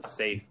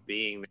unsafe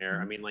being there,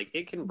 I mean, like,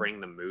 it can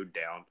bring the mood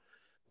down.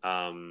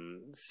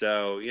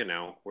 So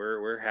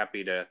we're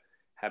happy to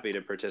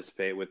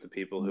participate with the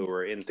people who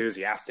are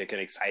enthusiastic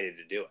and excited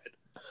to do it.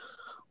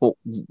 well,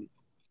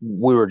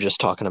 we were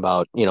just talking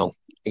about,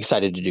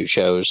 excited to do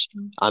shows.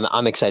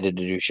 I'm excited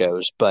to do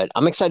shows, but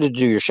I'm excited to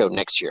do your show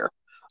next year.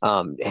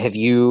 Do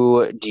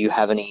you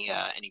have any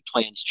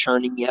plans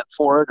churning yet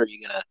for it? Or are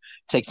you gonna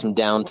take some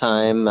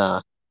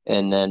downtime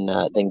and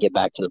then get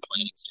back to the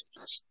planning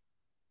stages?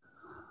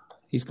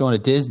 He's going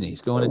to Disney.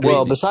 He's going to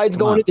Well, Disney. besides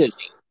Come going on. to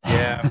Disney,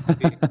 Yeah,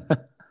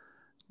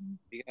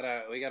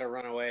 we gotta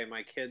run away.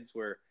 My kids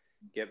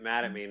get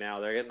mad at me now.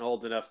 They're getting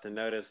old enough to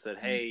notice that,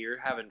 hey, you're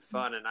having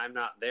fun and I'm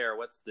not there.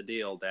 What's the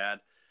deal, Dad?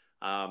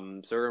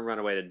 So we're gonna run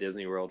away to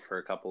Disney World for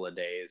a couple of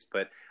days.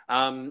 But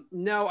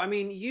no, I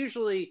mean,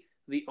 usually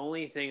the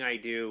only thing I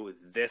do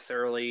this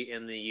early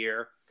in the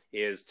year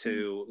is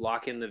to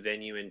lock in the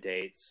venue and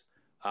dates,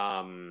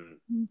 and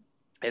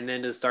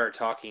then to start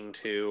talking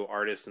to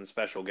artists and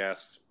special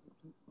guests.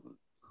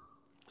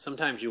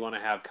 Sometimes you want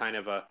to have kind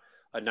of a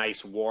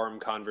nice warm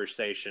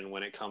conversation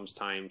when it comes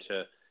time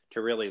to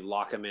really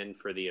lock them in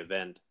for the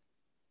event.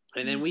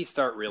 And then we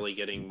start really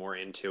getting more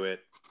into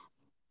it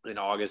in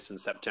August and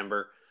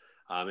September,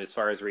 as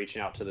far as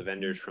reaching out to the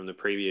vendors from the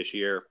previous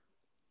year,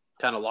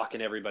 kind of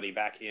locking everybody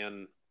back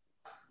in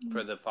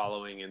for the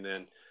following, and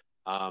then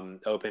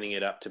opening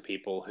it up to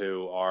people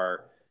who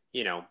are,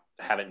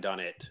 haven't done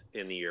it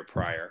in the year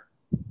prior.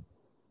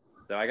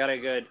 So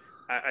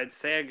I'd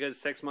say a good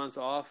 6 months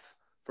off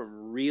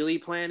from really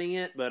planning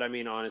it. But I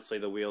mean, honestly,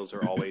 the wheels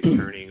are always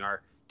turning.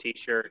 Our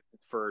t-shirt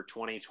for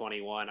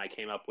 2021, I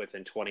came up with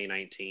in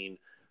 2019.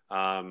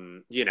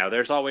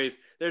 There's always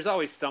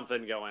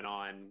something going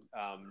on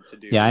to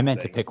do. Yeah, I these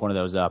meant to things. pick one of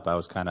those up. I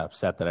was kind of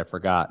upset that I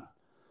forgot.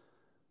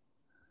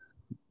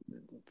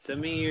 Send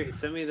me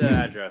the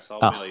address. I'll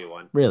mail you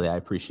one. Really, I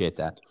appreciate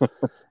that.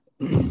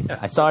 Yeah,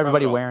 I saw no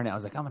everybody problem at all. wearing it. I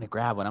was like, I'm going to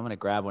grab one.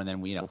 And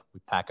then we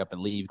pack up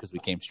and leave because we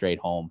came straight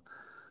home.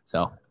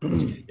 So,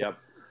 Yep.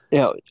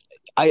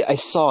 I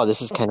saw,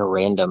 this is kind of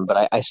random,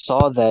 but I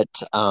saw that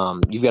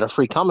you've got a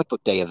free comic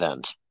book day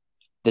event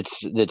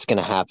that's going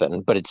to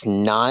happen, but it's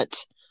not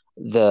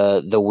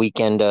the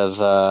weekend of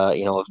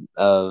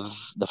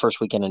the first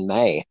weekend in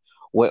May.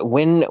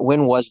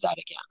 When was that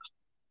again?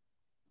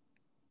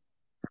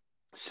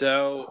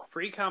 So,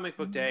 Free Comic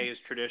Book Day is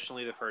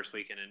traditionally the first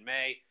weekend in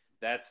May.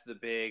 That's the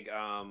big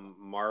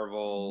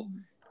Marvel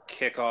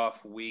kickoff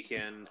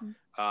weekend.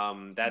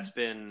 That's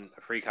been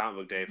a Free Comic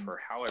Book Day for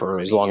however For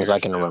many as long as I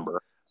years can now.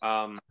 remember.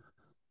 I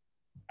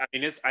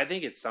mean, I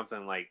think it's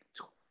something like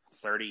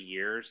 30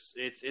 years.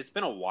 It's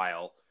been a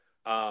while.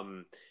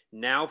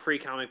 Now Free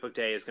Comic Book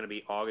Day is going to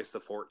be August the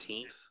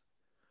 14th.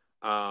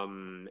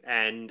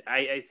 And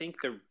I think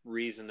the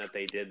reason that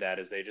they did that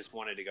is they just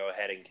wanted to go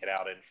ahead and get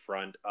out in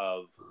front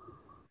of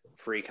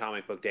Free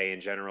Comic Book Day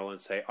in general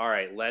and say, all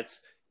right,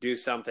 let's do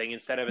something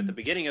instead of at the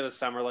beginning of the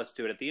summer. Let's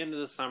do it at the end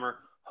of the summer.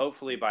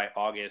 Hopefully by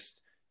August,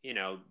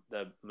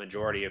 the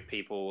majority of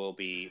people will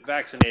be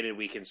vaccinated.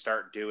 We can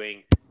start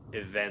doing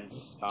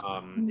events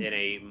in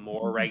a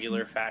more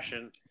regular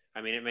fashion.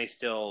 I mean, it may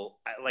still,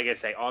 like I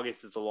say,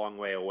 August is a long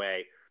way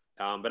away.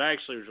 But I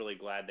actually was really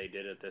glad they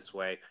did it this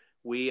way.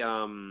 We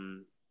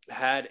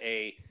had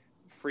a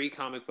Free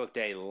Comic Book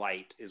Day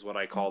light, is what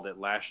I called it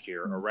last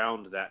year,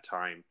 around that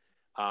time.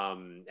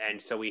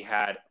 And so we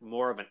had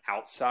more of an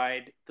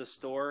outside the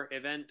store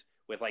event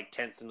with like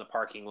tents in the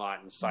parking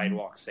lot and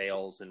sidewalk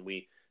sales. And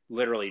we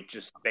literally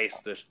just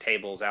spaced the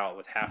tables out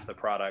with half the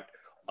product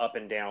up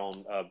and down,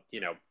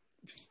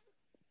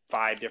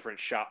 5 different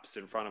shops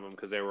in front of them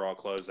because they were all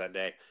closed that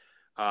day.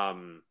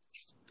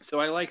 So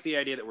I like the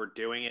idea that we're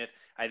doing it.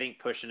 I think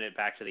pushing it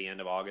back to the end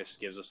of August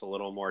gives us a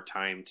little more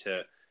time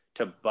to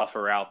to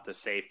buffer out the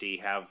safety,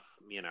 have,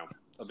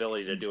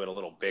 ability to do it a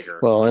little bigger.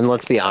 Well, and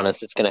let's be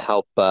honest, it's going to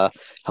help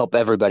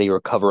everybody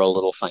recover a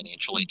little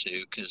financially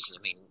too, because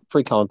I mean,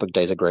 Free Comic Book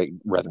Day is a great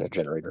revenue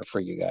generator for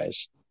you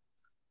guys.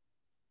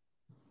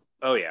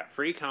 Oh yeah,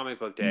 Free Comic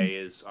Book Day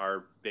is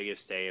our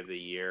biggest day of the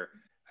year.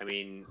 I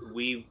mean,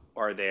 we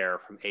are there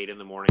from 8 in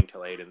the morning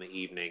till 8 in the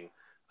evening.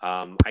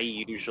 I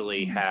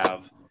usually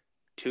have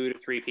 2 to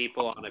 3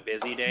 people on a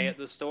busy day at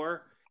the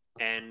store,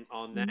 and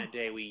on that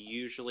day we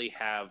usually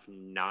have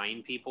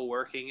 9 people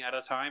working at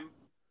a time.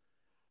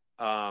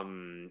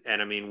 And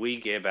I mean, we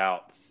give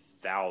out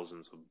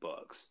thousands of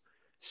books.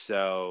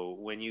 So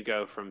when you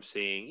go from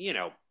seeing,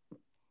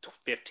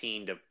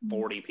 15 to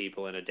 40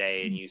 people in a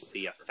day, and you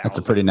see 1,000, that's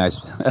a pretty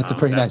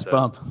nice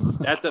bump.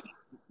 That's a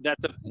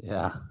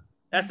Yeah.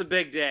 That's a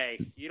big day.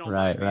 You don't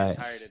Right, want to be right.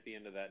 tired at the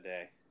end of that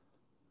day.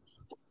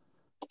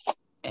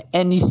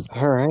 And you,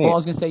 All right. well, I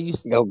was gonna say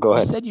Go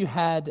ahead. You said you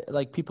had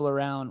like people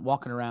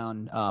walking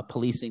around,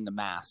 policing the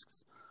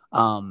masks.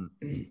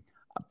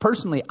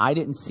 Personally, I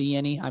didn't see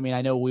any. I mean,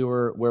 I know we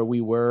were where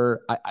we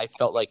were. I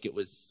felt like it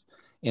was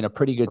in a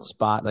pretty good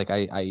spot. Like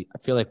I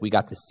feel like we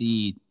got to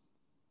see,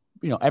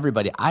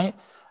 everybody.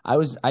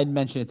 I'd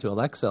mentioned it to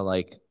Alexa.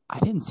 Like I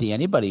didn't see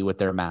anybody with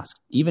their mask,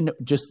 even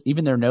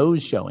their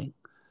nose showing.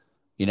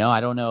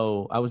 I don't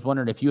know. I was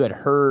wondering if you had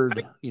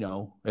heard,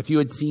 if you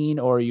had seen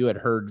or you had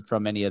heard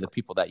from any of the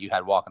people that you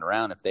had walking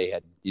around, if they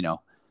had,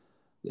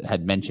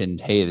 had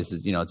mentioned, hey, this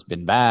is, it's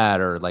been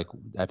bad, or like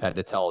I've had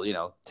to tell,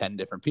 10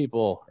 different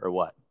people or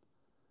what.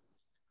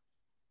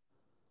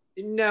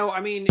 No,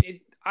 I mean,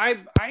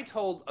 I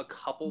told a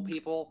couple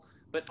people,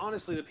 but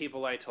honestly, the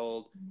people I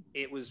told,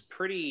 it was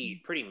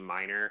pretty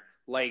minor.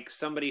 Like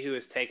somebody who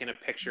has taken a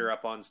picture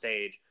up on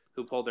stage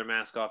who pulled their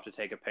mask off to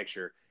take a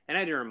picture. And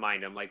I had to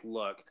remind them, like,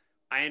 look,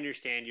 I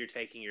understand you're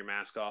taking your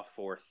mask off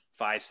for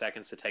 5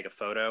 seconds to take a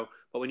photo,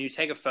 but when you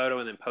take a photo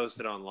and then post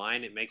it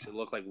online, it makes it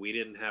look like we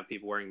didn't have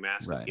people wearing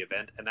masks at the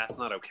event, and that's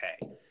not okay.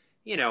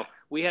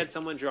 We had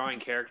someone drawing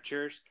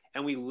caricatures,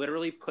 and we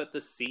literally put the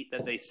seat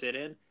that they sit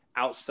in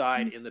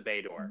outside in the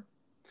bay door.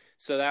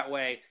 So that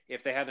way,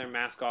 if they had their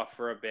mask off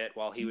for a bit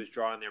while he was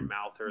drawing their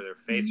mouth or their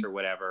face or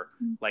whatever,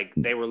 like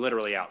they were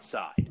literally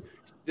outside.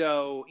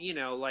 So,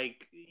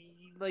 like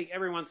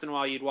every once in a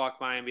while you'd walk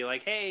by and be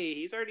like, hey,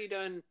 he's already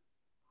done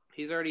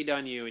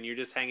you, and you're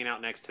just hanging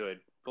out next to it.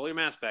 Pull your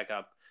mask back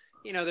up.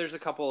 There's a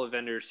couple of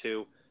vendors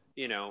who,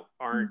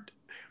 aren't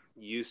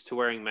used to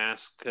wearing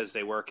masks because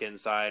they work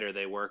inside or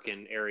they work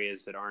in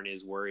areas that aren't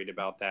as worried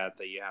about that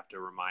you have to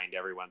remind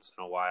every once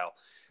in a while.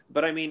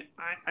 But I mean,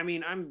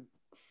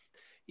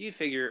 you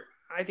figure,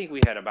 I think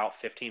we had about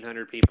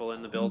 1,500 people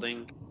in the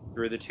building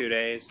through the 2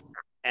 days.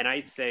 And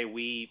I'd say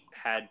we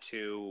had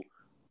to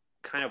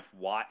kind of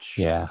watch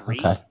 3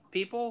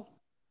 people.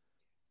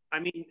 I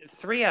mean,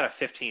 3 out of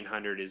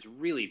 1,500 is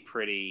really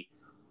pretty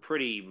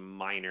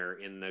minor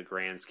in the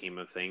grand scheme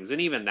of things. And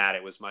even that,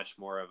 it was much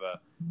more of a,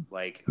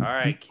 like, all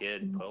right,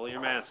 kid, pull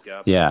your mask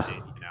up. Yeah.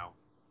 And,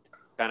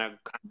 kind of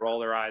roll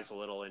their eyes a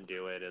little and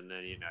do it. And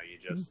then, you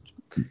just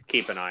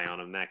keep an eye on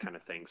them, that kind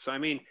of thing. So, I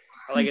mean,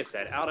 like I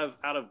said, out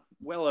of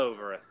well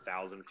over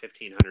 1,000,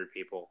 1,500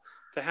 people,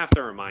 to have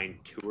to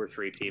remind 2 or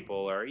 3 people,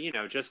 or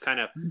just kind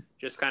of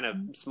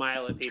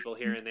smile at people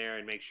here and there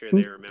and make sure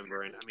they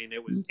remember. And I mean,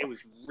 it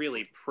was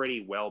really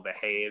pretty well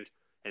behaved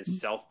and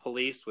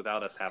self-policed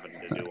without us having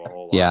to do a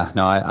whole lot. Yeah,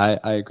 no,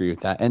 I agree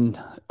with that. And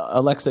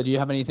Alexa, do you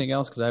have anything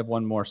else? Because I have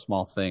one more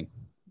small thing.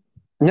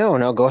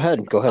 No, go ahead.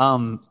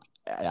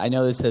 I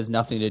know this has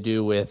nothing to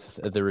do with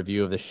the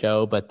review of the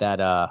show, but that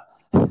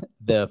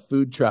the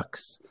food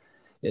trucks.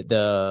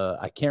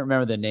 I can't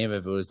remember the name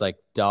of it. It was like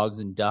Dogs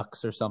and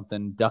Ducks or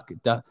something. Duck.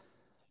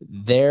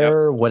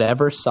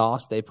 Whatever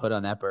sauce they put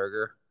on that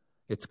burger,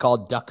 it's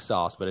called duck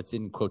sauce, but it's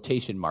in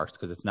quotation marks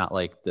because it's not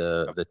like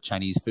the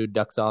Chinese food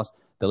duck sauce.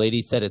 The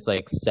lady said it's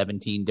like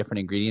 17 different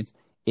ingredients.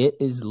 It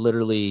is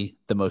literally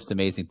the most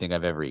amazing thing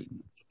I've ever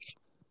eaten.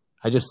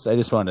 I just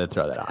wanted to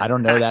throw that out. I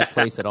don't know that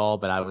place at all,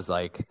 but I was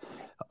like,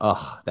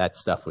 oh, that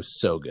stuff was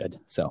so good.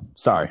 So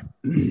sorry.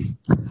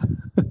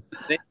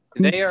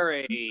 They are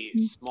a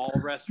small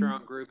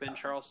restaurant group in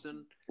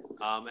Charleston,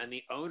 and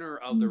the owner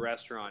of the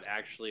restaurant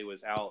actually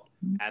was out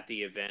at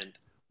the event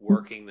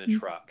working the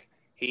truck.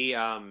 He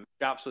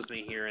shops with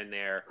me here and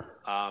there,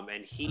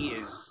 and he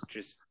is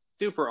just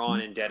super on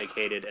and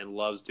dedicated and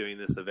loves doing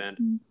this event.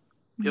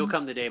 He'll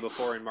come the day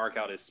before and mark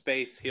out his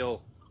space.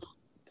 He'll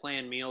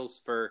plan meals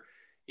for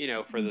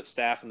the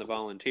staff and the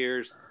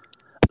volunteers.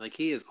 Like,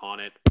 he is on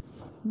it.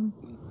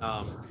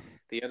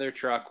 The other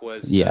truck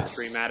was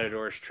Three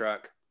Matadors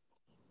truck.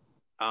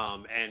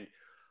 And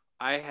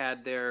I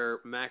had their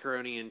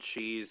macaroni and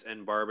cheese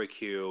and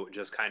barbecue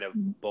just kind of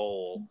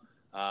bowl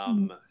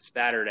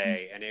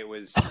Saturday, and it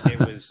was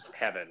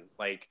heaven.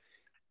 Like,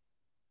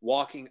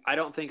 walking, I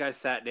don't think I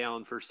sat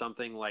down for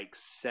something like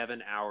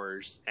 7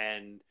 hours,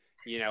 and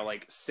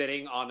like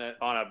sitting on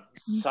a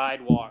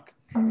sidewalk,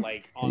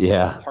 like on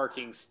a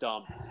parking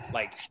stump,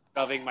 like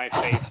shoving my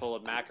face full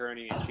of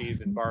macaroni and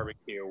cheese and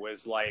barbecue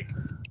was like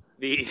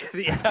the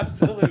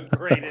absolute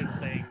greatest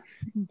thing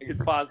I could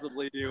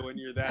possibly do when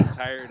you're that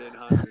tired and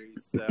hungry.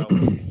 So,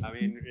 I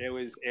mean, it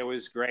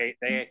was great.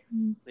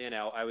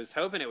 I was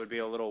hoping it would be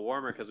a little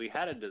warmer because we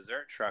had a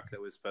dessert truck that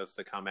was supposed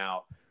to come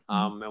out,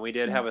 and we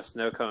did have a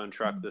snow cone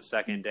truck the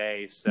second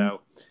day.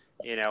 So,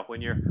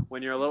 when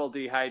you're a little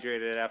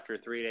dehydrated after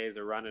 3 days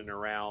of running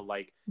around,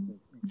 like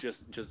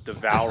just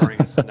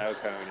devouring a snow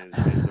cone is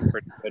a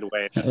pretty good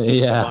way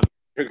to bump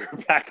sugar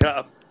back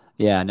up.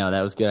 Yeah, no,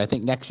 that was good. I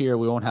think next year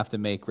we won't have to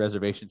make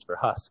reservations for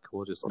Husk.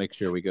 We'll just make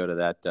sure we go to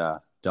that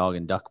dog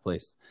and duck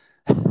place.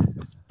 You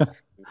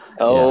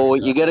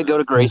got to go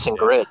to Grace and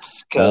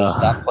Grits because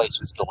that place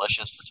was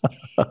delicious.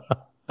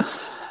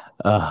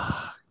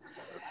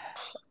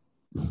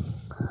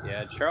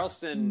 Yeah,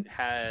 Charleston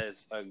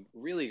has a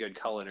really good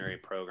culinary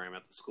program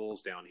at the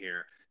schools down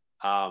here.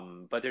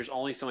 But there's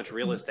only so much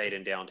real estate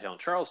in downtown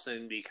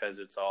Charleston because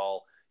it's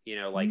all,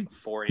 like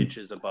 4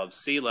 inches above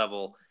sea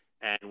level.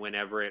 And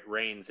whenever it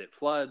rains, it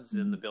floods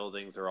and the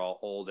buildings are all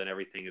old and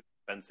everything is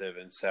expensive.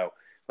 And so,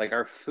 like,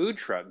 our food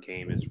truck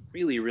game is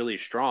really, really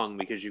strong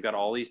because you've got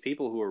all these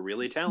people who are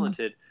really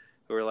talented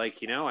who are like,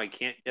 I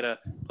can't get a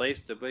place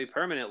to be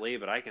permanently,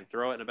 but I can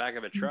throw it in the back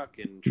of a truck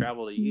and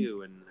travel to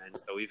you. And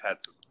so we've had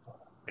some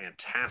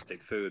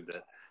fantastic food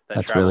that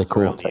that's travels really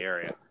cool. around the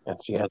area.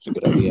 That's a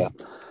good idea.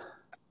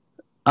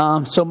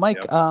 So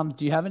Mike,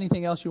 do you have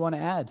anything else you want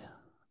to add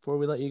before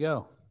we let you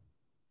go?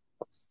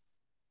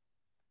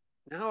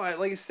 No,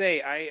 like I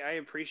say, I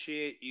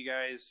appreciate you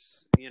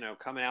guys,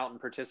 coming out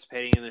and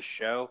participating in this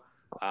show.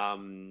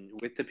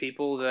 With the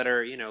people that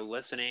are,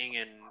 listening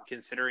and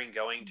considering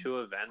going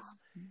to events,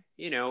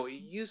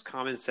 use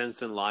common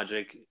sense and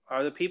logic.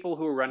 Are the people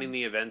who are running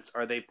the events,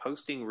 are they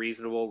posting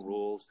reasonable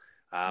rules?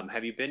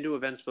 Have you been to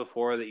events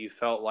before that you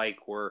felt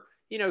like were,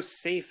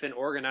 safe and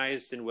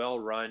organized and well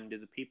run? Do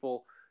the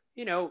people,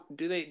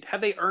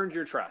 have they earned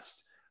your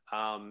trust?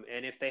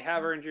 And if they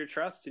have earned your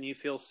trust and you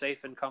feel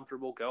safe and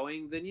comfortable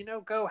going, then,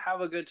 go have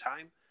a good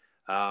time.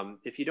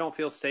 If you don't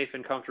feel safe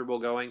and comfortable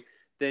going,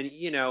 then,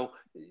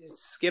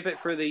 skip it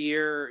for the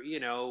year,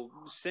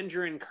 send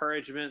your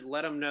encouragement,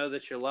 let them know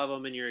that you love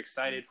them and you're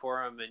excited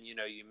for them and, you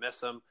miss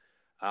them.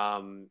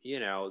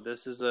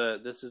 This is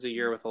a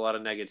year with a lot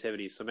of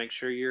negativity. So make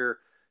sure you're,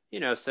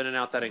 sending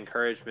out that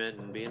encouragement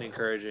and being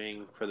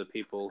encouraging for the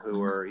people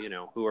who are,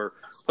 who are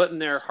putting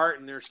their heart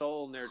and their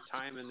soul and their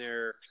time and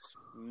their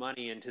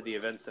money into the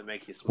events that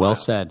make you smile.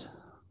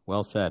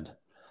 Well said.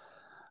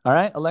 All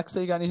right, Alexa,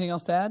 you got anything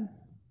else to add?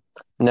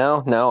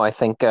 No. I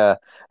think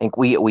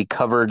we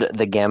covered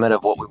the gamut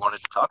of what we wanted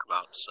to talk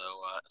about. So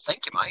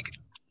thank you, Mike.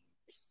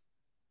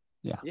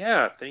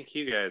 Yeah. Thank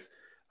you guys.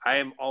 I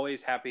am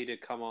always happy to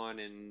come on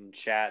and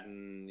chat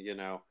and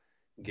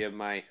give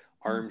my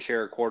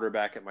armchair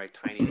quarterback at my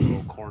tiny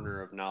little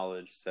corner of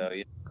knowledge. So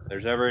if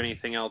there's ever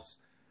anything else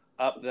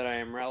up that I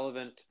am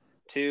relevant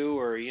to,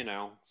 or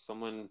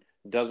someone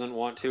doesn't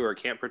want to or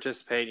can't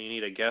participate, and you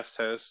need a guest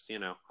host. I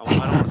don't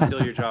want to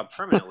steal your job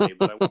permanently,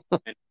 but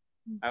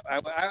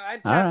I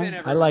tap in.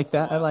 I like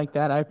that.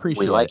 I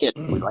appreciate it.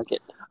 We like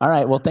it. All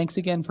right. Well, thanks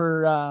again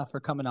for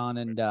coming on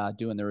and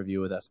doing the review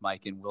with us,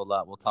 Mike, and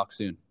we'll talk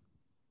soon.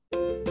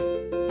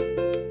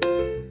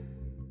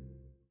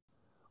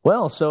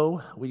 Well,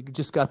 so we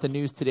just got the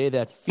news today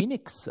that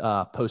Phoenix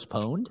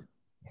postponed.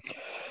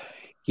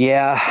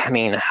 Yeah, I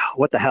mean,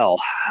 what the hell?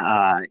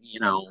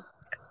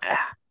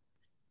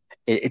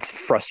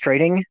 It's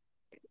frustrating,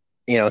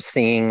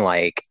 seeing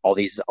like all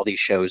these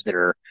shows that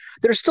are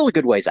still a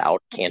good ways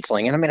out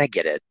canceling. And I mean, I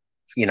get it.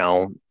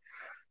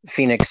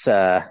 Phoenix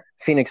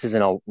is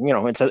in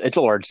it's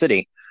a large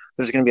city.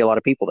 There's going to be a lot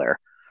of people there.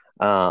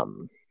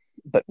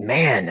 But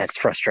man, that's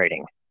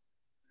frustrating.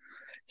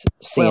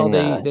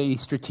 They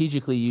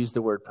strategically use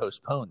the word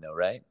postpone, though,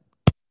 right?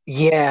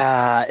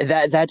 Yeah,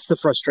 that's the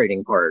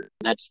frustrating part.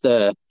 That's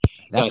what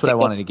I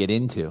wanted to get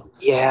into.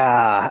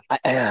 Yeah,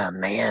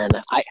 man,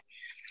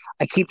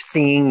 I keep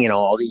seeing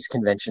all these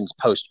conventions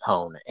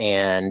postpone,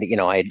 and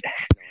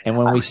And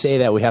when we say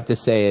that, we have to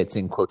say it's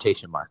in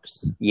quotation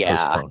marks.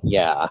 Yeah, postpone.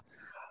 Yeah,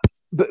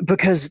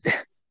 because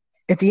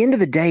at the end of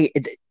the day,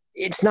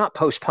 it's not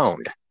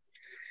postponed;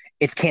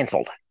 it's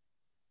canceled.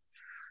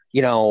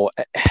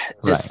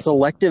 The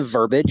selective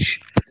verbiage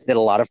that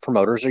a lot of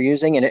promoters are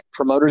using, and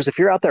promoters, if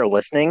you're out there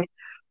listening,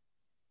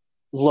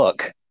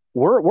 look,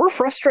 we're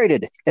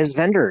frustrated as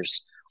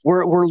vendors.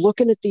 We're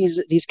looking at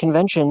these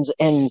conventions,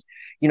 and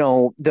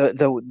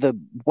the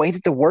way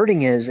that the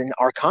wording is in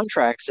our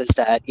contracts is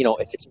that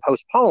if it's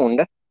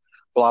postponed,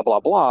 blah blah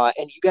blah,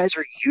 and you guys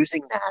are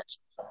using that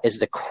as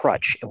the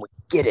crutch, and we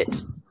get it.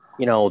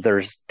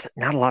 There's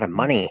not a lot of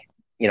money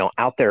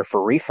out there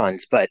for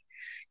refunds, but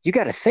you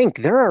got to think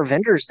there are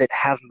vendors that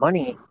have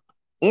money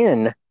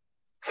in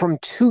from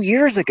 2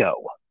 years ago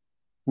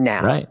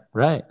now.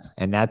 Right.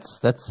 And that's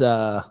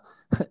the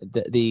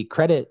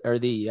credit or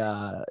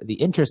the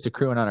interest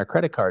accruing on our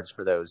credit cards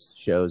for those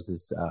shows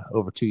is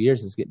over 2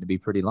 years is getting to be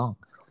pretty long.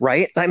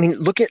 Right. I mean,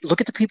 look at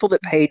the people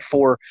that paid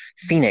for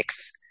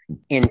Phoenix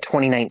in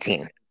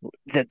 2019.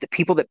 The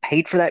people that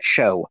paid for that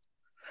show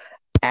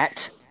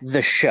at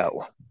the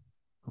show.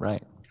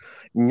 Right.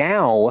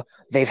 Now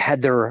they've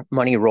had their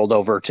money rolled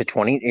over to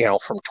from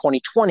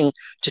 2020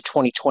 to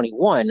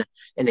 2021,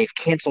 and they've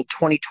canceled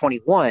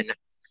 2021,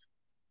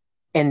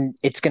 and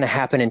it's going to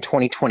happen in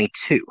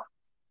 2022.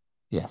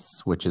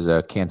 Yes, which is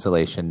a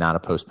cancellation, not a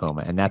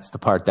postponement. And that's the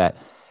part that,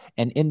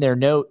 and in their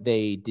note,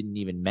 they didn't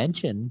even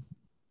mention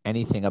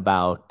anything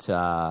about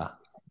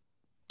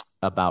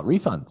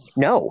refunds.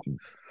 No.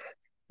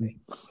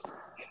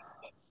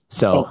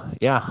 So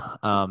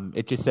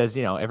it just says,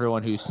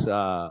 everyone who's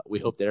we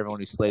hope that everyone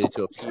who's slated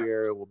to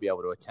appear will be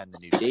able to attend the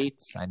new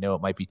dates. I know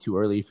it might be too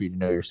early for you to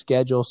know your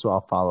schedule, so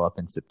I'll follow up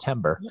in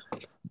September.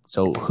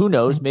 So who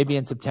knows? Maybe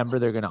in September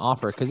they're going to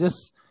offer,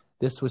 because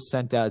this was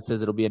sent out. It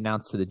says it'll be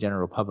announced to the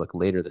general public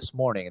later this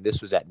morning, and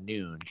this was at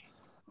noon.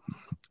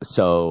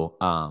 So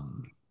I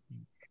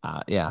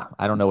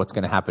don't know what's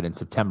going to happen in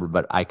September,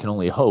 but I can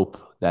only hope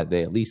that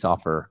they at least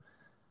offer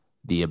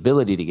the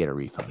ability to get a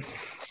refund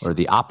or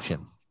the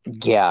option.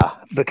 Yeah,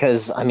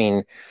 because I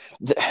mean,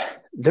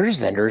 there's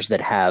vendors that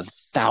have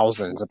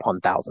thousands upon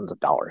thousands of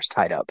dollars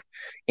tied up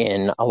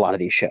in a lot of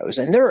these shows,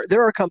 and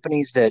there are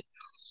companies that,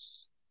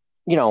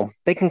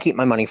 they can keep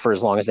my money for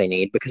as long as they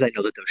need because I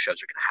know that those shows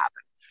are going to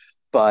happen.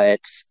 But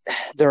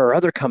there are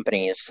other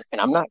companies,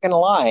 and I'm not going to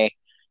lie,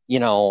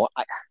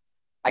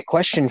 I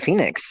question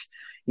Phoenix,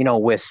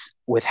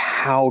 with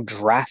how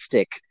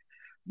drastic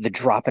the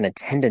drop in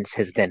attendance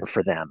has been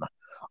for them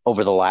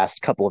over the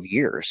last couple of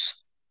years.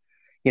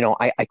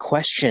 I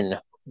question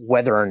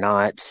whether or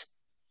not,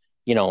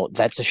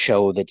 that's a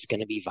show that's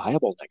going to be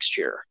viable next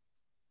year.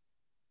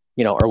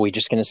 Are we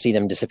just going to see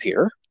them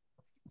disappear?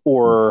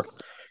 Or,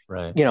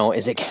 right.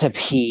 Is it going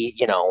to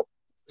be,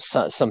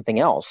 something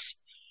else?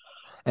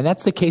 And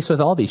that's the case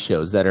with all these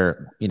shows that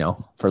are,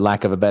 for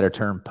lack of a better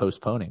term,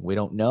 postponing. We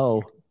don't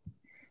know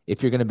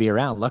if you're going to be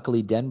around.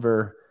 Luckily,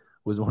 Denver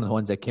was one of the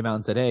ones that came out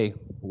and said, hey,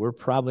 we're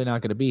probably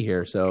not going to be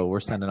here, so we're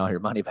sending all your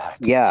money back.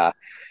 Yeah.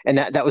 And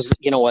that was,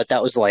 that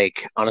was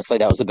like, honestly,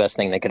 that was the best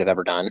thing they could have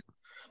ever done.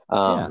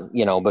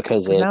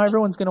 Because now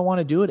everyone's going to want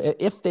to do it.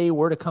 If they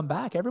were to come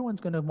back, everyone's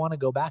going to want to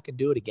go back and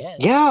do it again.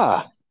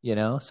 Yeah.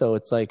 So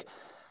it's like,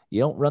 you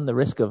don't run the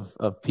risk of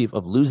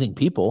losing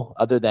people,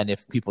 other than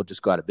if people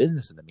just go out of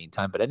business in the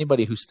meantime. But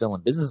anybody who's still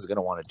in business is going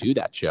to want to do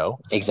that show.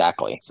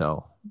 Exactly.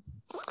 So,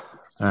 all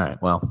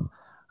right. Well,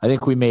 I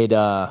think we made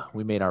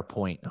our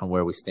point on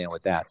where we stand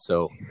with that.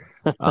 So,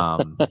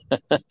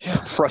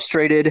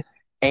 frustrated,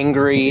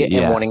 angry,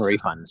 yes. and wanting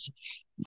refunds.